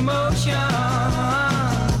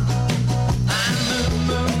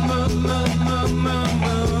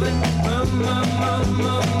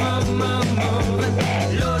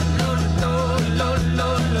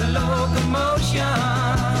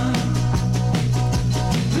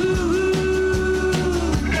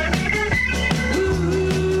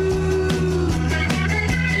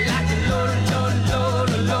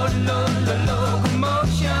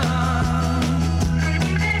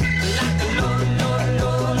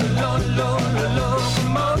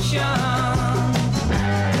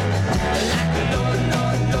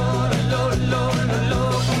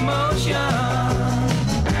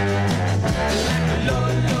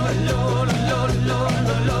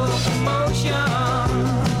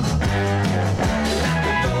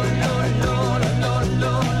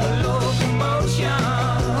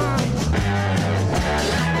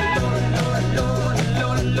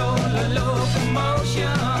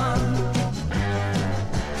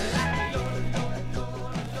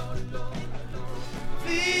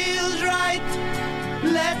 Feels right.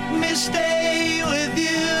 Let me stay with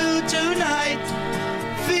you tonight.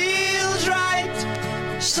 Feels right.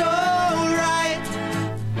 So right.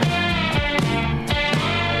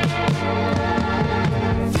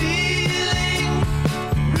 Feeling,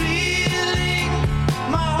 reeling.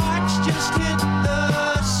 My heart's just hit the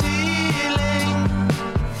ceiling.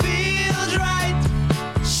 Feels right.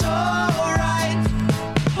 So right.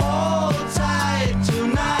 Hold tight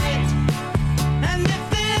tonight. And if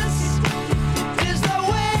this is the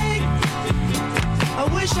way, I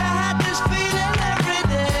wish I had this feeling.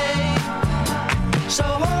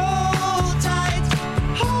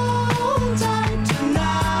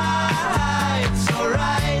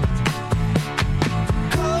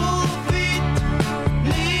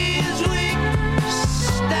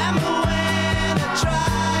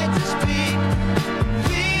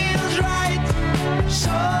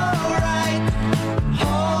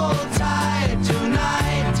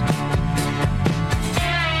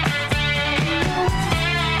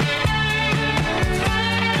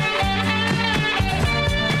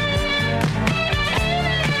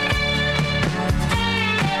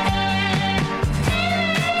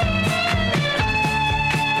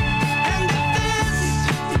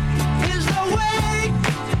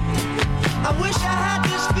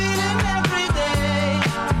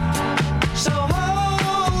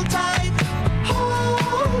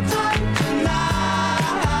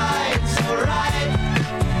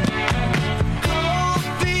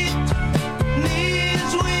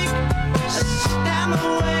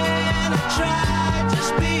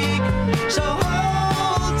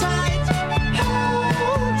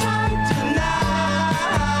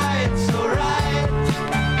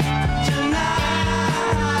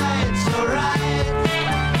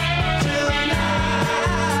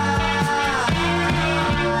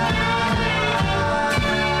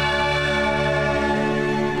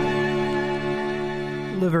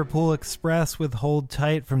 Liverpool Express with Hold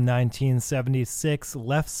Tight from 1976,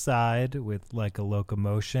 Left Side with Like a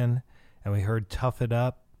Locomotion, and we heard Toughen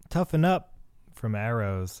Up from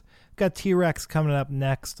Arrows. Got T-Rex coming up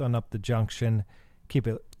next on Up the Junction. Keep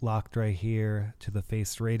it locked right here to The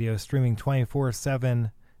Face Radio, streaming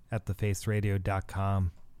 24/7 at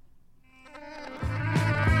thefaceradio.com.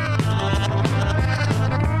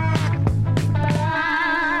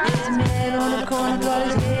 There's a man on the corner, got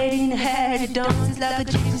his head in the hat. He dances like a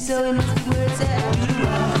gypsy, so he must be where it's at. Do the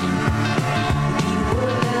rock, do the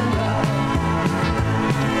woodland rock.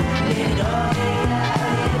 Let it all hang out,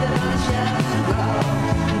 everybody shout. Do the rock,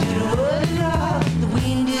 do the woodland rock. The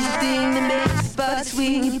wind is the thing that makes the body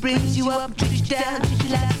swing. It brings you up, treats you down, treats you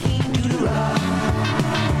like a king. Do the rock,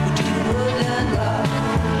 do the woodland rock.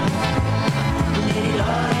 Let it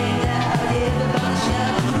all hang out, everybody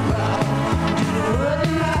shout. Do the rock, do the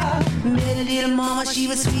woodland rock. Met a little mama, she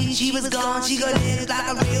was sweet, she was gone. She got legs like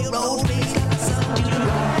a railroad, face like the sun. Do the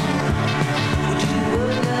rock, do the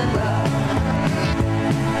woodland rock.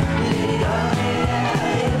 Let it all hang out,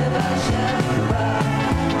 everybody shout. Do the rock,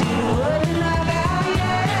 do the woodland rock, oh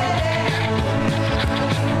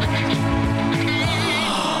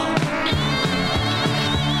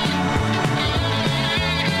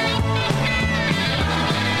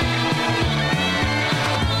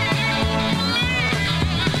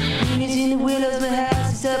Dreams in the willows, my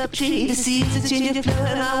house is up a tree. The seeds are changing,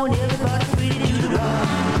 flowing. I want everybody free to do the rock,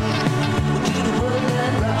 do the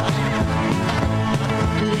woodland rock.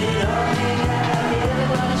 Let it all hang out,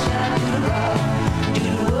 everybody shout. Do the rock, do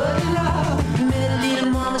the woodland rock. Met a little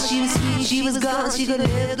mama, she was sweet, she was gone. She got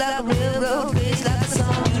legs like a railroad, face like a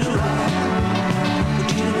song. Do the rock,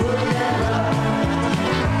 do the woodland rock.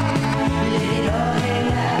 Let it all hang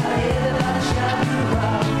out, everybody shout. Do the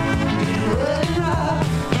rock, do the woodland rock.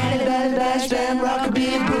 Anybody bash band,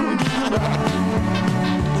 rockabilly, boom. Do the rock,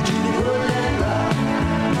 do the woodland rock.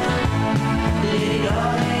 Let it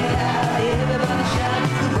all hang out, everybody shout.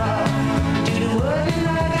 Do the rock, do the woodland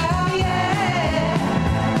rock, oh yeah.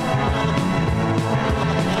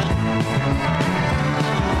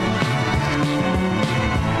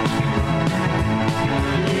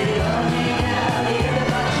 Let it all hang out,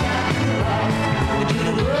 everybody shout. Do the rock, do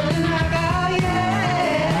the woodland rock, oh yeah.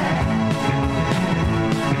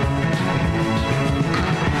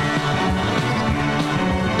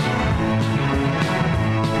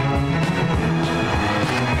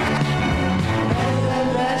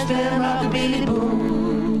 Brass band, rockabilly, boom.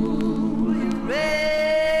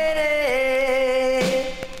 Ready?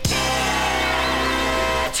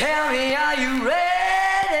 Tell me, are you ready?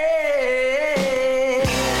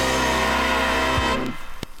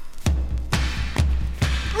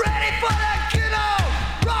 Ready for that good old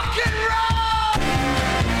rock and roll?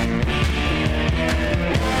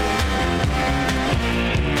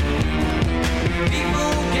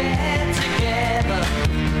 People get together,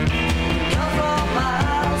 come from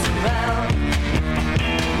miles around.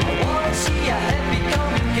 I wanna see a happy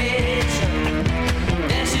congregation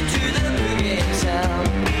dancing to the boogie sound.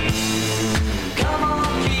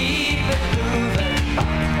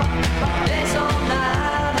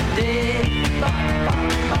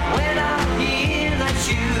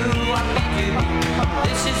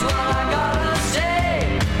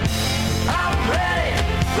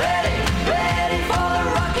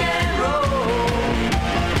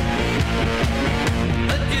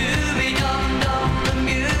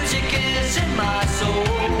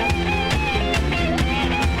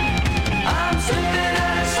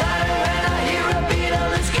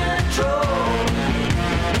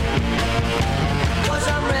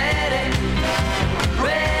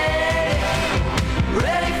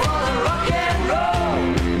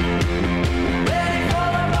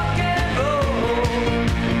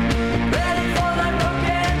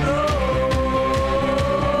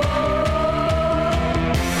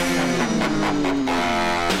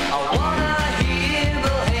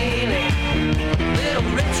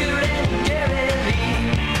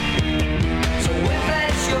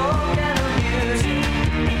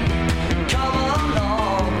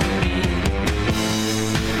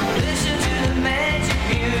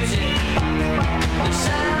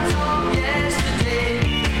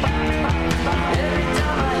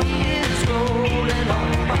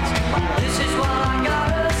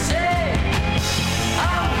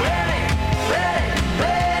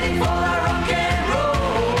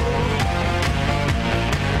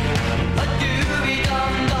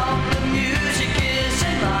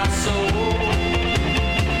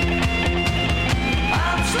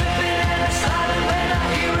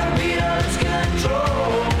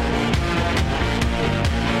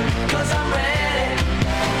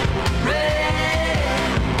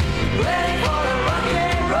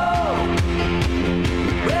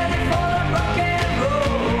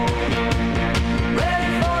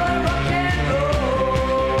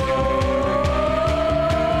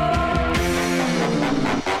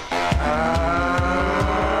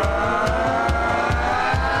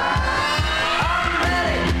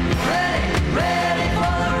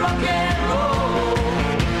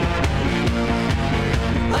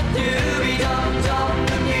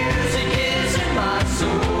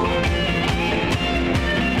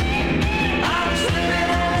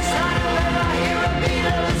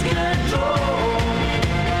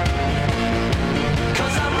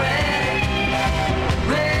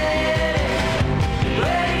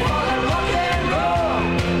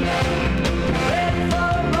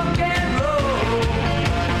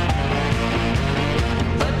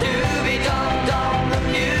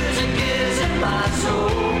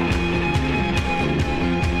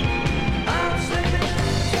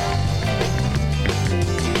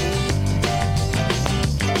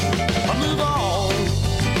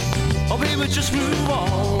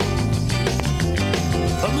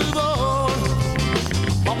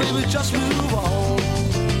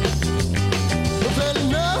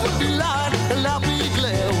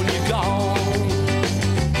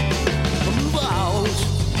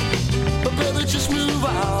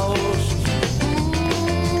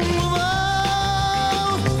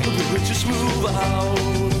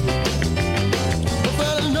 around. I've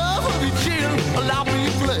had enough of you cheating, allow me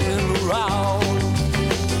playing around.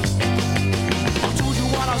 I told you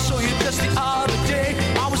what I saw you just the other day.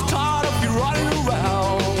 I was tired of you running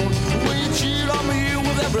around. When you cheat on me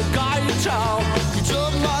with every guy in town, you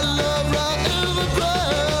took my love right in the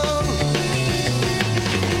ground.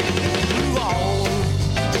 Move on,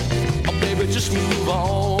 oh baby, just move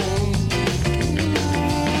on.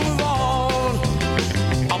 Move on,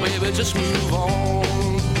 oh baby, just move on.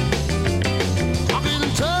 I've been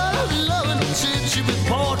tired of loving since you've been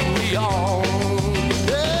putting me on.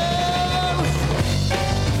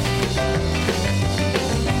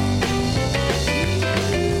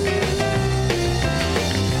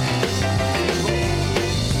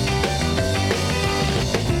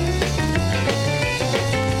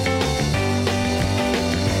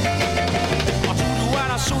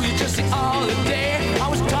 Just the other day, I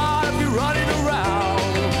was tired of you running around.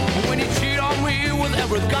 When you cheat on me with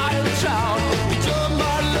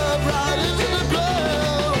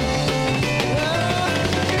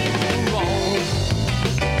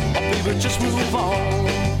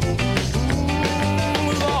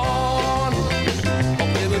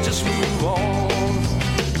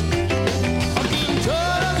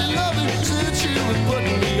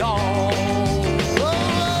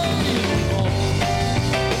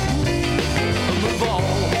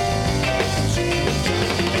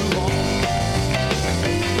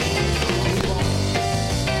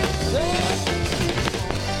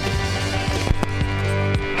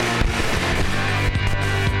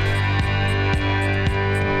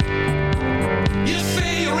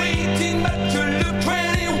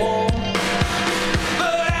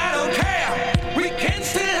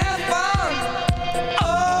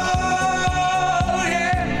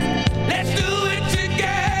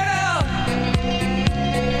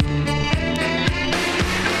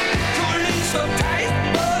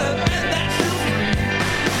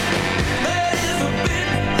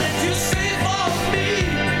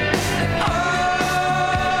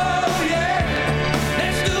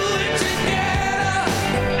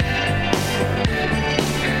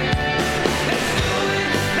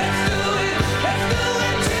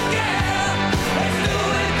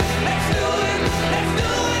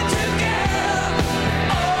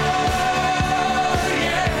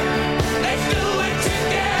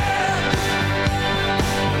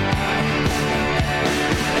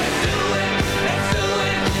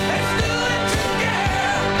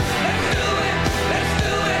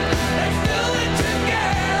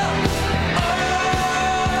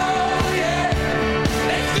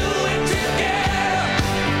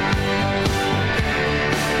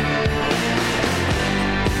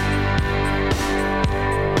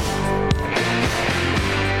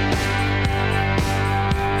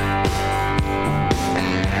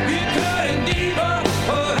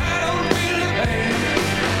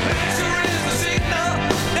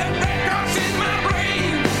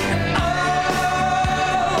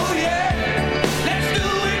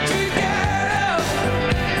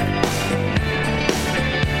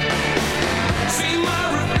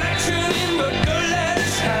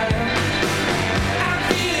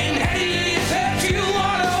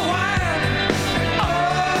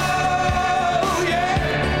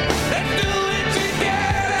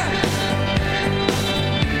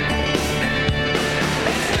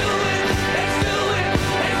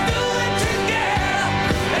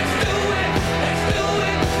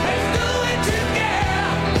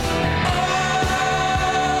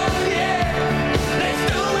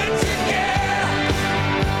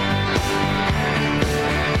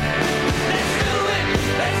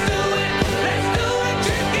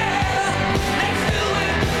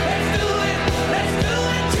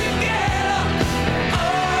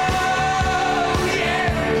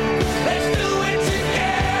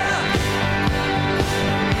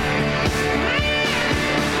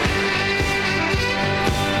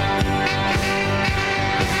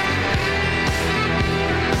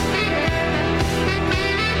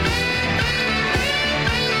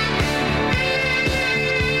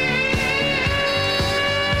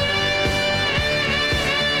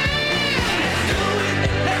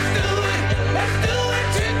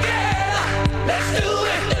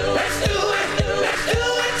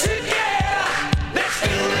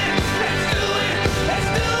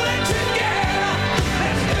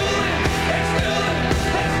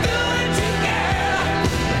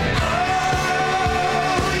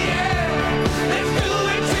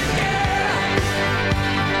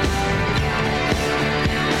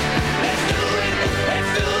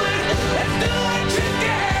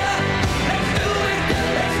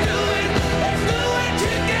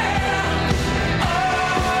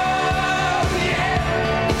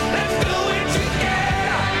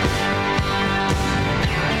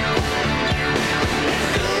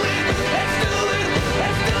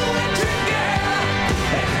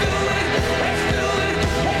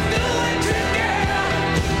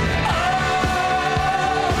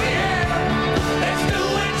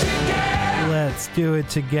Do It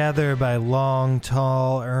Together by Long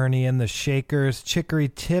Tall Ernie and the Shakers. Chicory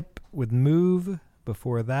Tip with Move.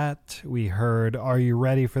 Before that, we heard Are You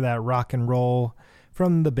Ready for That Rock and Roll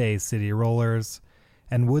from the Bay City Rollers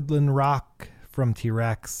and Woodland Rock from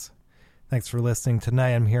T-Rex. Thanks for listening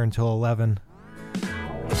tonight. I'm here until 11.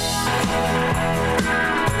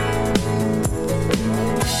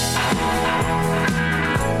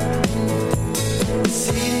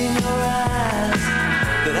 See in your eyes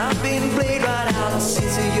that I've been played right out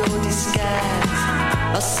since your disguise.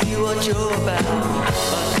 I see what you're about.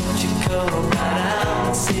 Why don't you come right out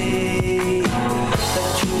and say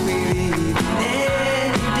that you believe in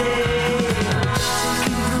any day? Take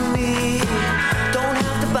it from me, don't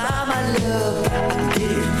have to buy my love, I can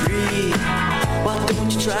get it free. Why don't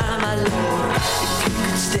you try my love? If you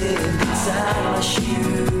could stand inside my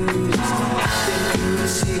shoes, then you will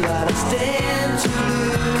see what I stand to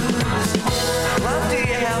lose. Why do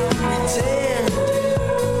you have to pretend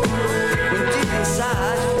when deep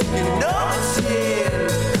inside you know it's sin?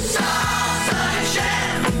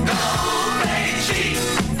 Sunshine, gold plated sheets,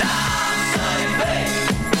 diamond sunny face.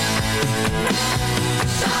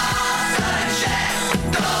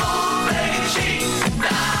 Sunshine, gold plated sheets,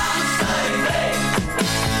 diamond sunny face.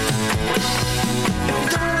 If you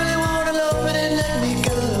don't really wanna love me, then let me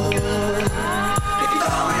go. If you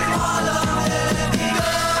don't really wanna love me, then let me go.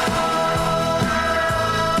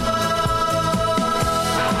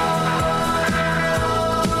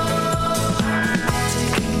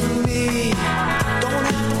 Take it from me, don't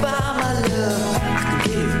have to buy my love, I can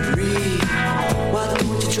get it free. Why don't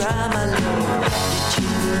you try my love? Your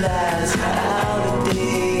cheap lies are out of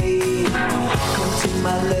date. Come take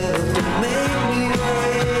my love, don't make me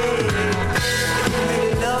wait. If you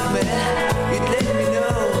really love me, you'd let me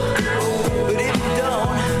know. But if you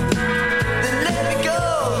don't, then let me go.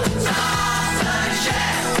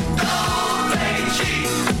 Sunshine, gold plated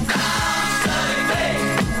sheets, diamond sunny face.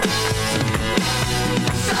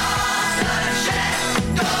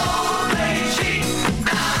 Sunshine, gold plated sheets,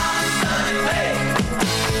 diamond sunny face.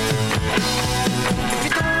 If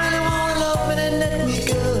you don't really wanna love me, then let me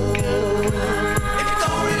go. If you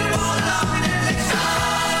don't really wanna love me, then let me go.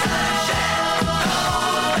 Sunshine,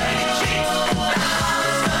 gold plated sheets,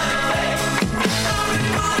 diamond sunny face. If you don't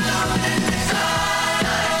really wanna love me, then let me go.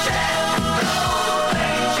 Sunshine, gold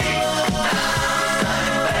plated sheets, diamond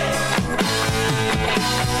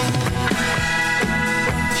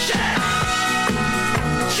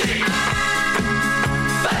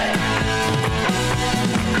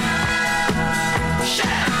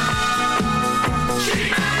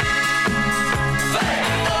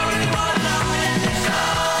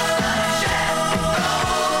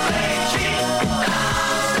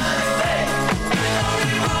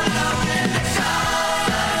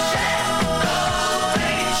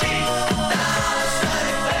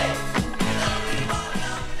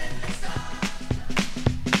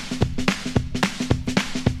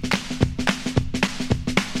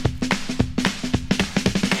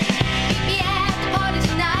face. Meet me at the party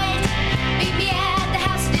tonight. Meet me at the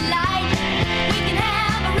house of delight. We can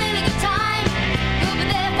have a really good time. We'll be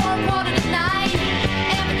there for a quarter to nine.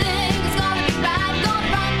 Everything is gonna be right.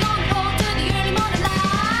 Gonna rock, gonna roll to the early morning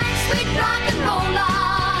light. Sweet rock and roller,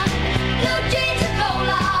 blue jeans and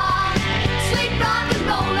cola. Sweet rock and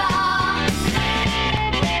roller,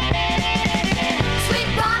 sweet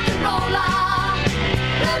rock and roller,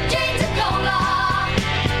 blue jeans and cola.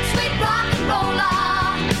 Sweet rock and roller.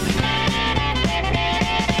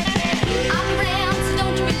 I'm around, so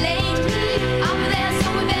don't you be late. I'll be there, so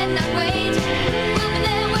we better not wait. We'll be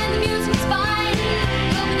there when the music is fine.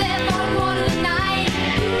 We'll be there for a quarter to nine.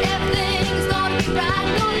 Everything is gonna be right.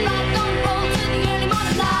 Gonna rock, gonna roll to the early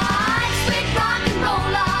morning light. Sweet rock and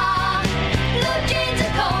roller, blue jeans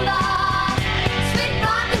and cola. Sweet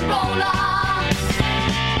rock and roller,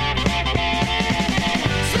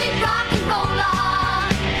 sweet rock and roller,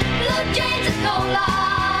 blue jeans and cola.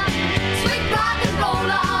 Sweet rock and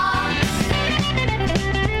roller.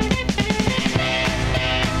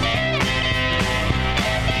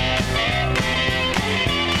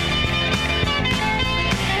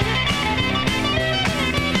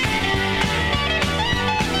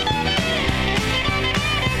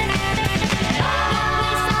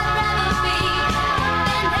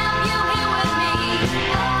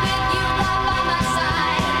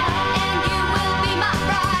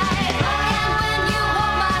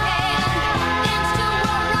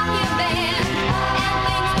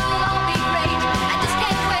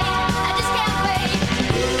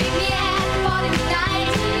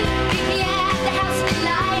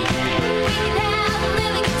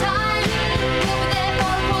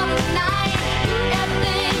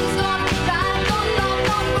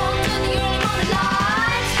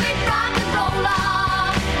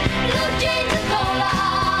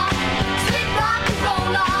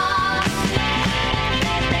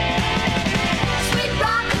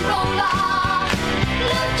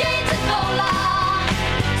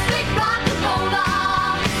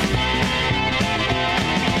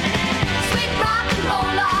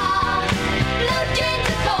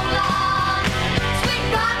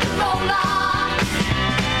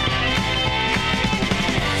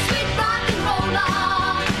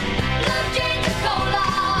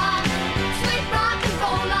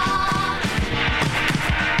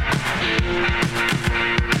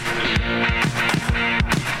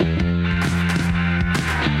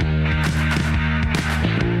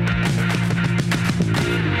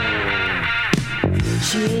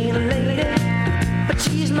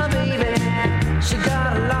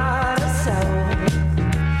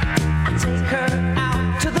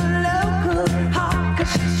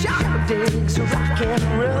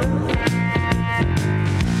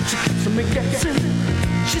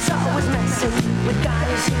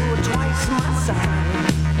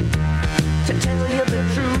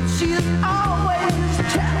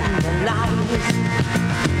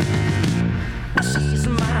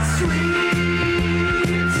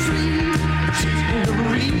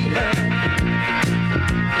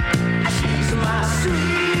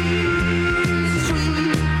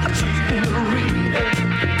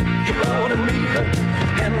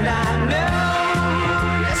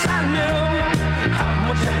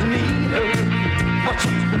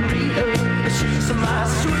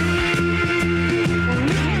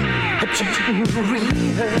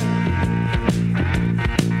 read her.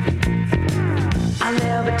 I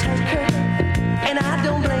never take her, and I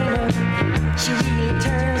don't blame her. She really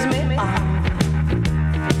turns me on.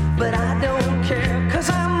 But I don't care, 'cause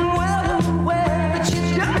I'm well aware that she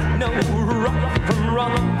don't know right from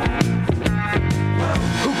wrong.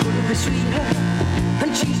 Who could be sweeter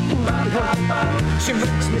and cheating by her? She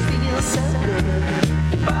makes me feel so good.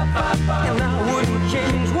 And I wouldn't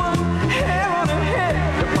change one hair on her head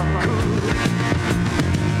if I could.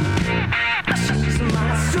 She's my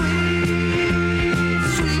sweet,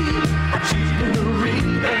 sweet, she's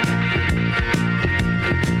Marita.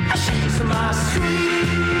 She's my sweet,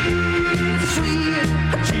 sweet,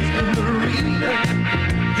 she's Marita.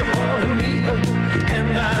 You want me, and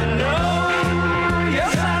I know,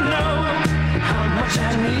 yes I know, how much I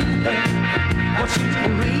need her. Oh, she's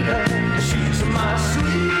Marita. She's my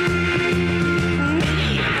sweet,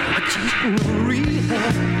 she's Marita.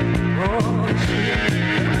 Oh,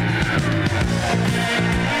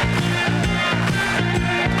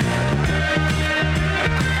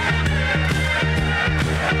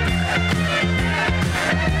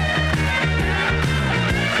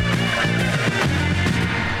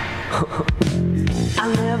 I'll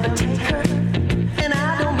never take her, and I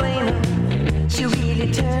don't blame her. She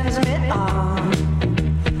really turns me on.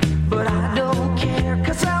 But I don't care,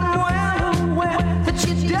 'cause I'm well aware that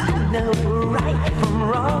she doesn't know right from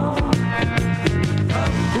wrong.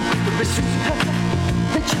 Who could be sweeter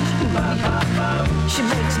than she? She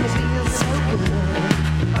makes me feel so good.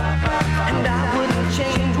 And I wouldn't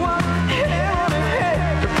change one hair on her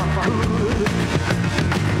head if I could.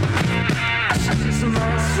 She's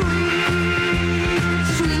my sweet,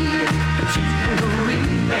 sweet, she's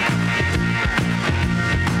Marita.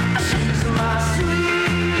 She's my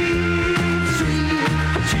sweet, sweet,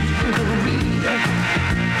 she's Marita.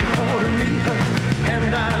 You want to meet her,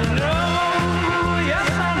 and I know, yes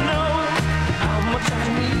I know, how much I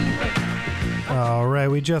need her. All right,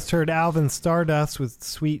 we just heard Alvin Stardust with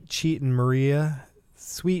Sweet Cheatin' Maria.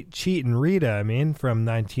 Sweet Cheatin' Rita, from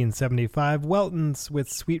 1975. Welton's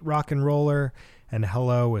with Sweet Rockin' Roller. And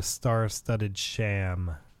Hello with Star-Studded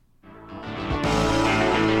Sham.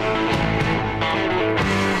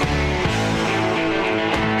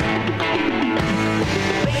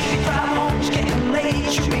 Baby, drive on, it's getting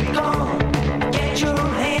late, you be gone. Get your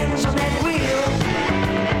hands on that wheel.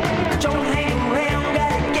 Don't hang around,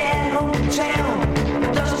 gotta get home to town.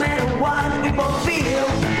 It doesn't matter what we both feel.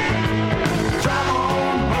 Drive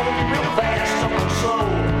on home real fast, up and slow.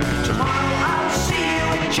 Tomorrow I'll see you,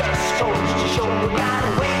 it just goes to show. We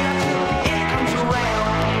gotta wait until it comes around.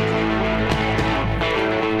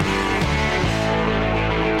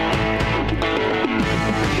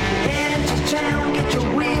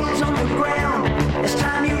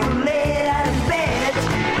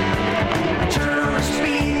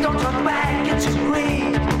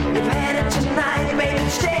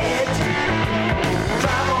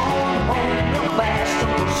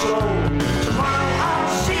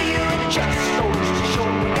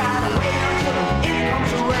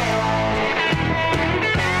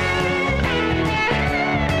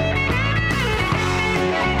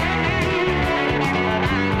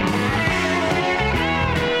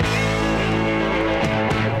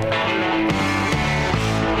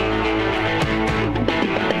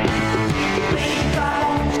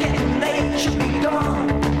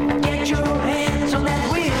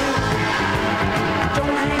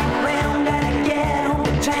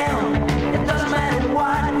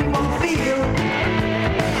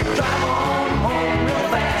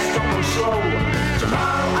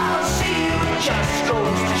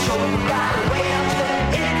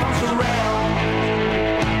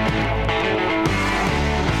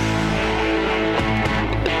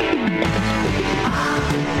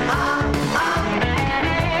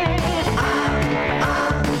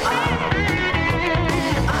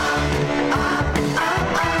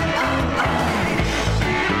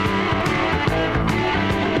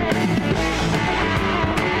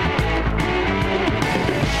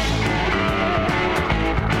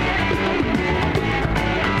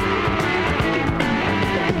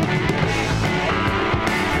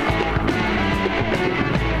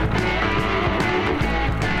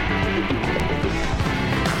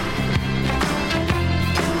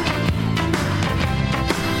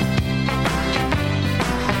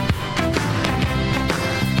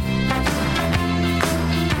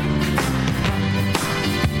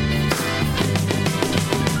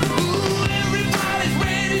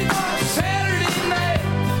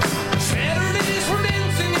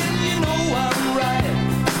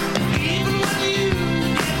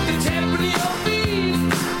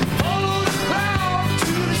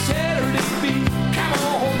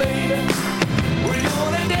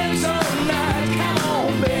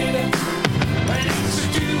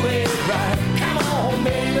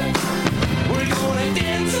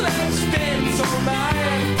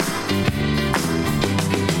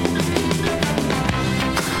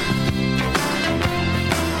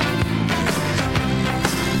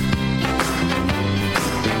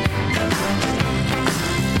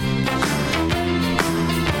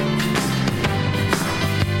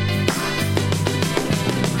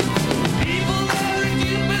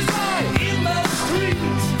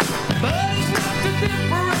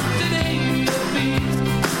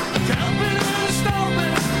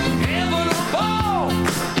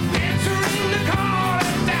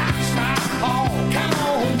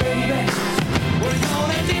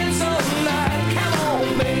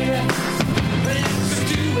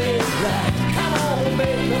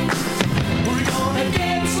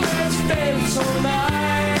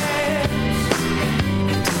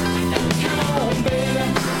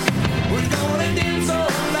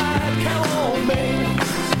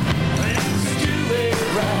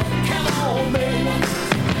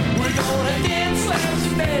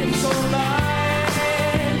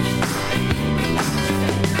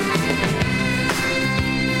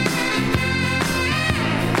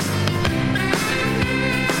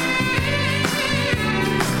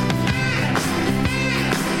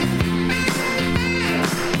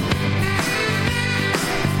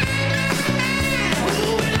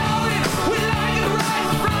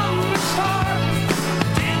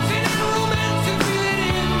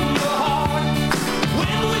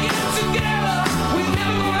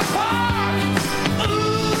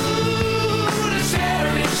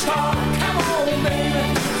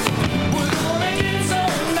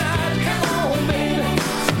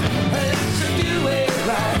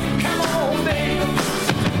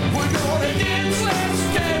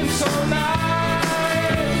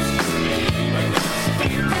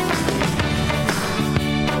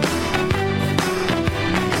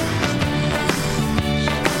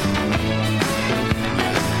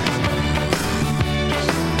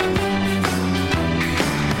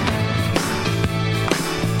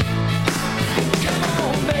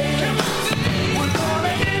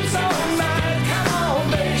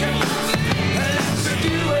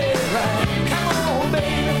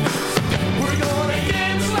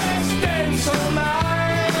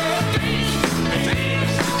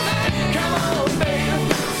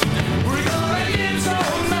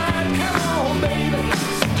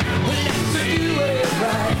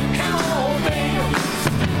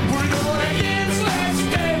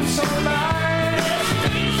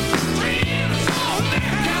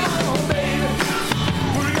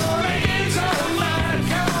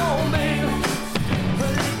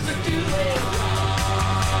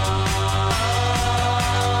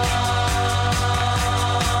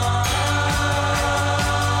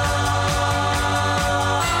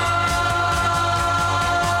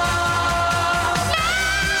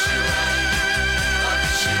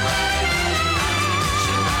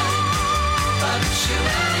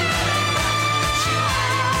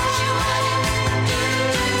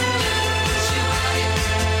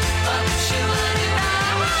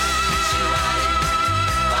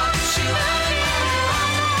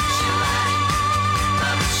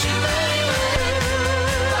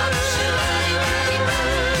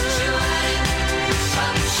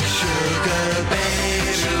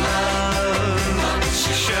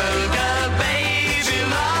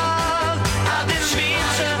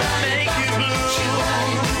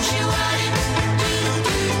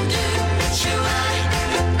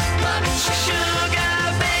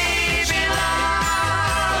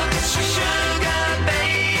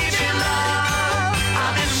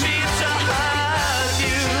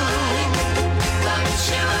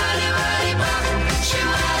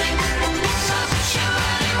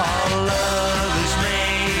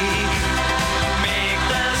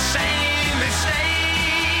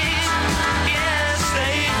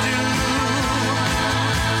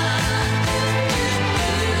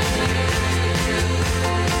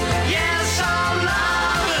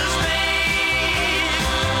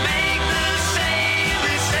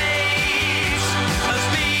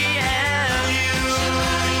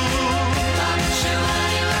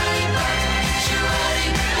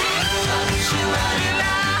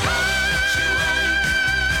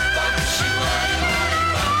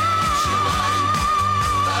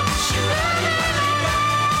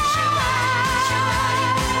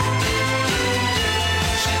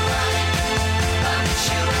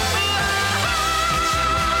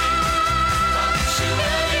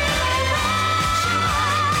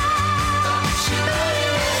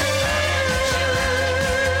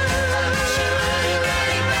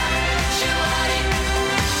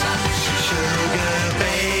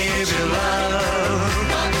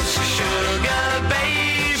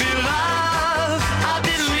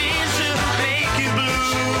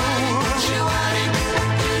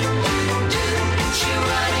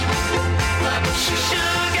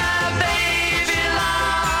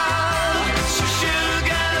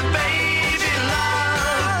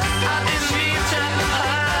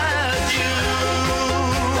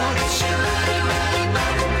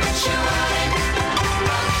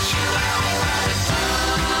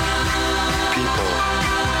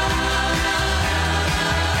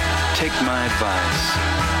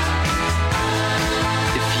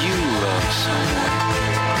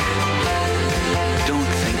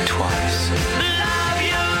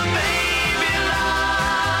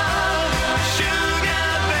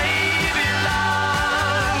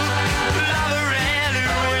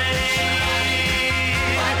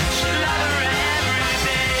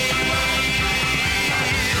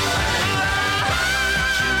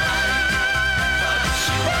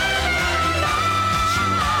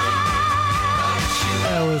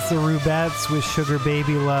 the Rubettes with Sugar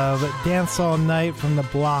Baby Love. Dance All Night from The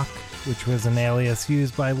Block, which was an alias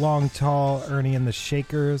used by Long Tall, Ernie and the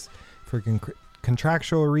Shakers for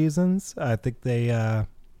contractual reasons. I think they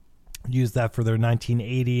used that for their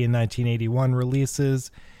 1980 and 1981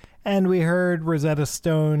 releases. And we heard Rosetta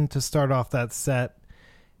Stone to start off that set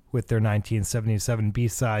with their 1977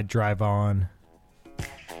 B-side, Drive On.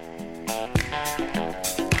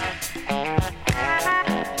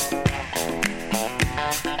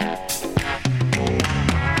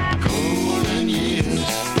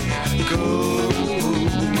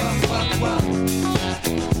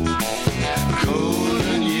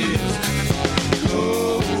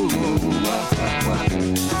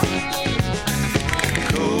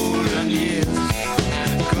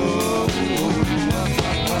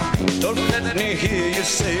 Let me hear you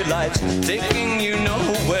say life's taking you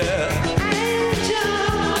nowhere.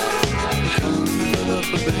 Angel, come up,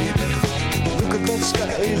 baby. Look at that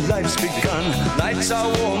sky, life's begun. Nights are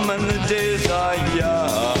warm and the days are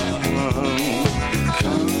young.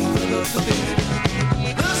 Come up, baby.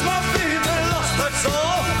 There's my baby lost, that's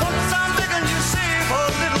all. Once I'm begging you, save a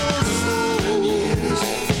little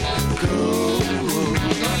soul.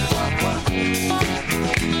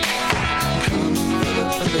 Come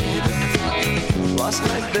up, baby. Last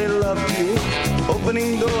night they loved you,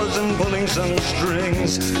 opening doors and pulling some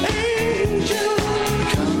strings. Angel,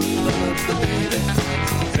 come up, baby.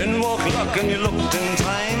 Didn't walk luck and you looked in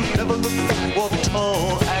time. Never looked back, walk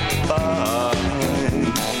tall, act fine.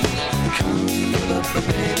 Come up,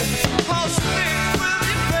 baby. I'll stick with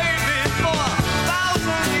you, baby, for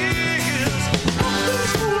 1,000 years.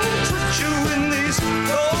 Nothing's gonna touch you in these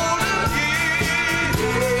golden years.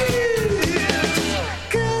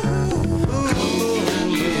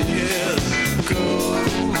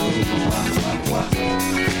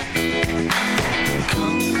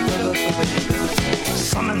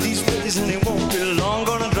 Some of these days and they won't be long.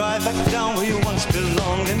 Gonna drive back down where you once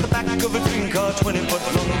belonged. In the back of a green car, 20 foot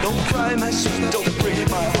long. Don't cry, my sweet, don't break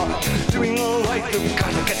my heart. Doing alright, you've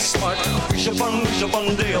gotta get smart. Wish upon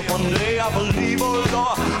day, I believe, oh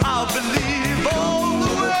Lord, I believe all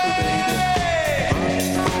the way.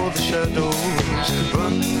 Run for the shadows,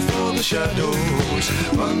 run for the shadows,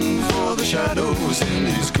 run for the shadows in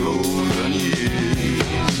these golden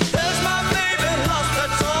years. There's my baby lost,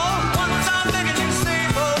 that's all. Once I'm begging you,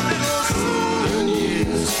 save a little golden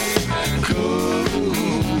years.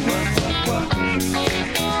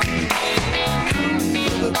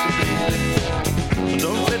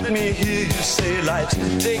 Don't let me hear you say life's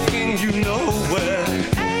taking you nowhere.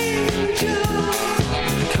 Angel,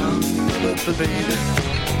 come up, baby.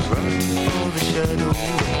 Run for the shadows,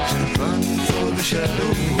 run for the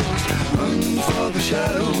shadows, run for the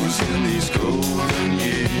shadows in these golden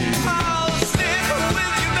years. I'll stick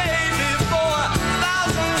with you, baby, for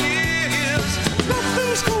 1,000 years.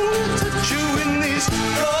 Nothing's gonna touch you in these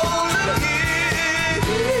golden years.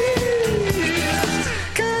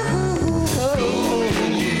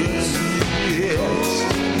 Golden years, yes.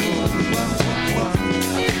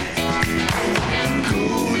 Golden years,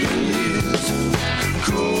 golden years, golden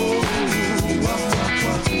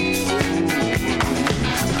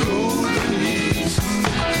years.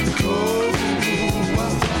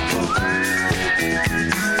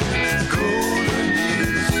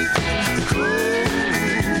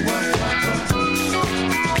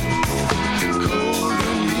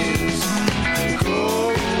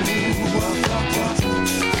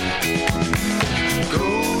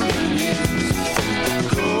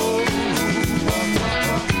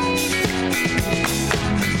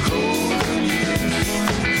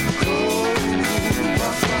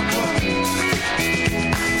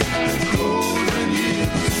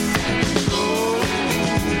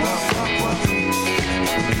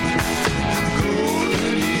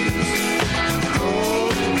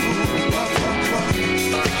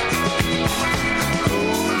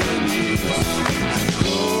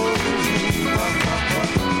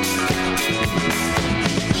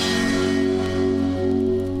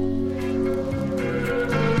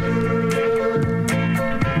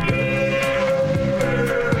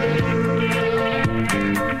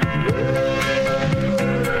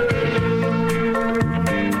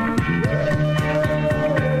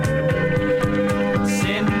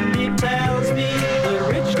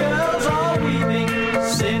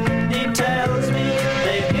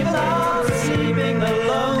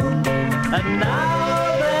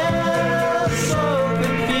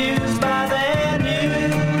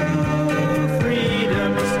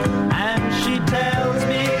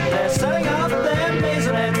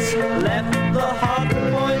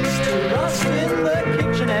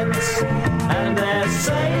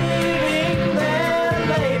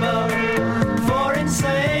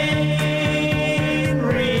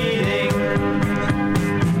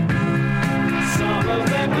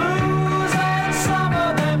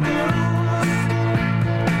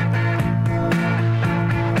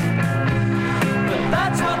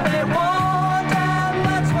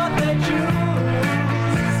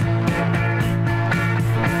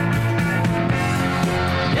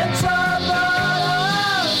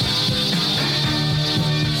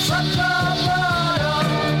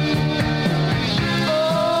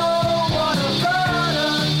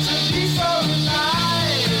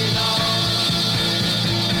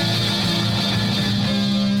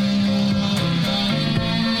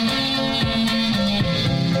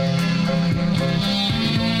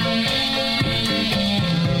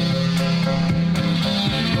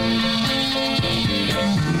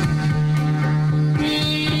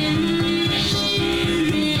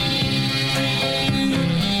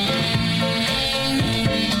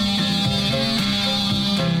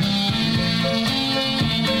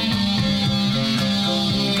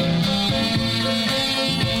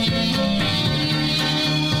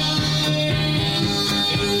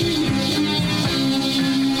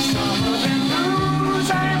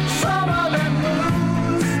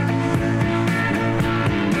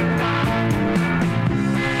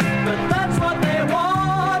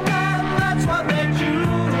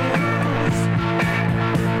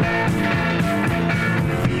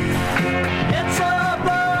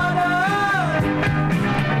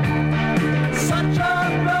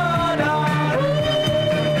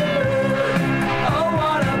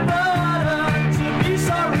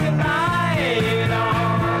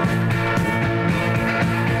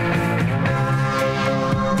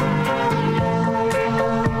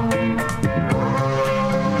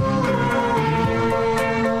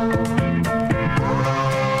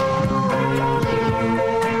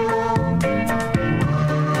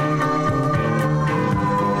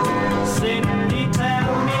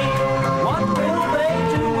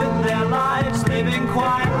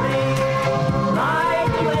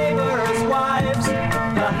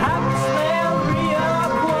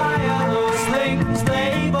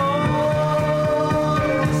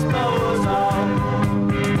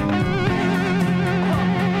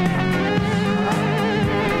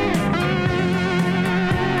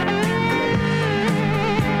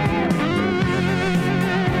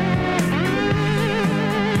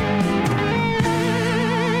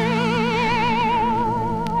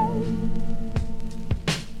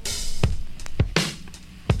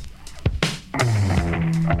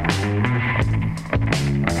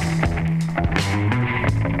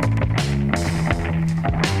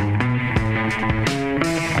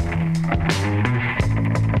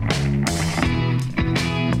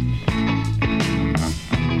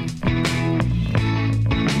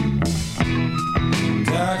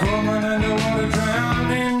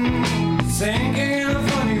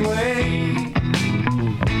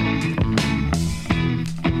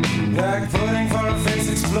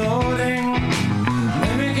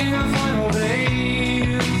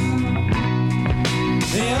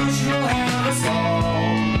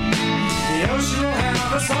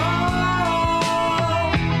 have a song.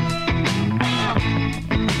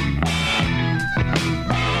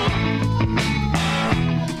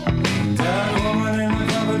 That woman in the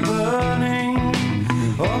cupboard burning,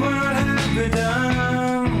 oh, what have we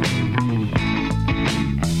done?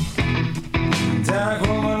 Dark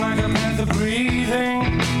woman like a panther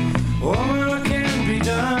breathing, oh, what can be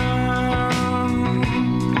done?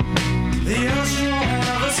 The ocean will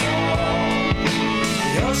have a song.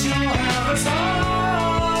 The ocean will have a song.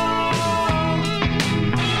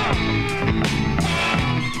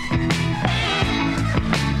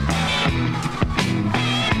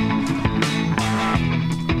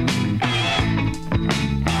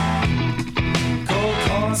 Cold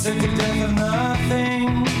corn sick to death of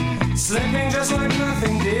nothing, slipping just like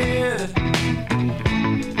nothing did.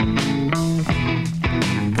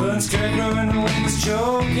 Burnt scarecrow in the wings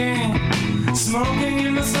choking, smoking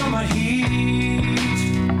in the summer heat.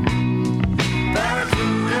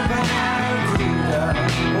 Barracuda, barracuda,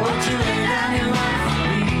 won't you lay down your life for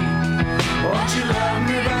me? Won't you love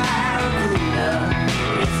me, barracuda?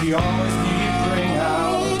 If you always need, bring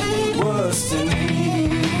out the worst in me.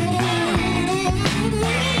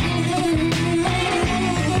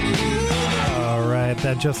 All right,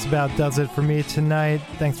 that just about does it for me tonight.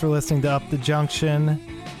 Thanks for listening to Up the Junction.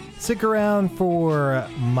 Stick around for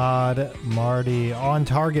Mod Marty, On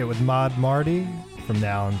Target with Mod Marty from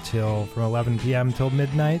 11 p.m. till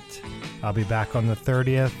midnight. I'll be back on the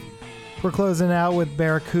 30th. We're closing out with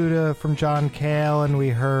Barracuda from John Cale, and we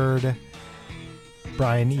heard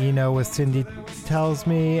Brian Eno with Cindy Tells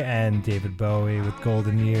Me, and David Bowie with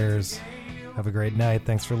Golden Years. Have a great night.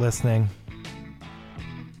 Thanks for listening.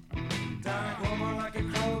 Dark woman like a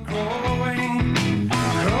crow crowing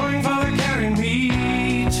for the carrion meat.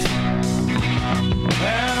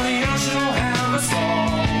 Well, the ocean will have a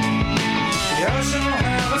song. The ocean will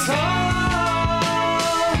have a song.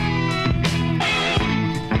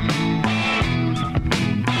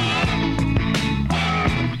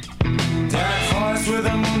 Dark forest with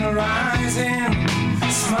the moon rising,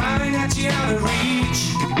 smiling at you out of reach.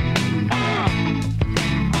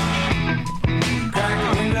 Crack a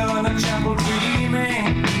window in the chapel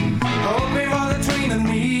dreaming, hoping for the train to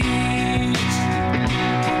meet.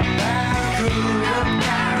 Barracuda,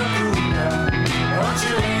 barracuda, won't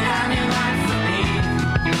you lay down your life for me?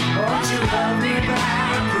 Won't you love me,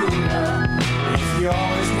 barracuda? If you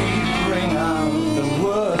always need, bring out the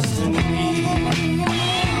worst in me.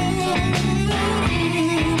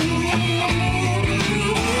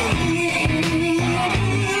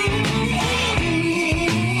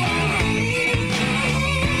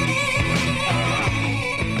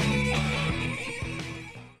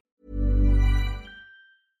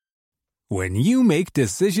 When you make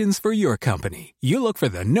decisions for your company, you look for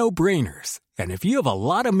the no-brainers. And if you have a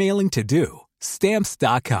lot of mailing to do,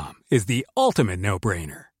 Stamps.com is the ultimate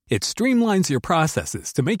no-brainer. It streamlines your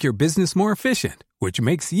processes to make your business more efficient, which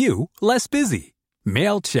makes you less busy.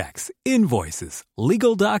 Mail checks, invoices,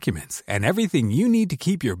 legal documents, and everything you need to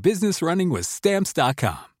keep your business running with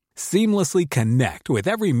Stamps.com. Seamlessly connect with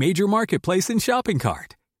every major marketplace and shopping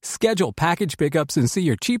cart. Schedule package pickups and see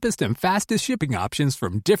your cheapest and fastest shipping options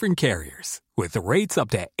from different carriers, with rates up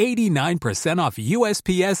to 89% off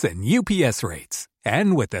USPS and UPS rates.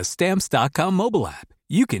 And with the Stamps.com mobile app,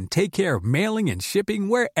 you can take care of mailing and shipping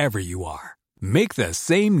wherever you are. Make the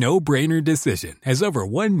same no-brainer decision as over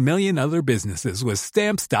 1 million other businesses with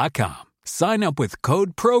Stamps.com. Sign up with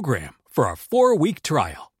code PROGRAM for a 4-week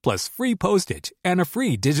trial, plus free postage and a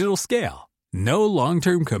free digital scale. No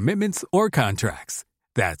long-term commitments or contracts.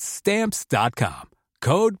 That's Stamps.com.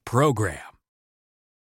 Code PROGRAM.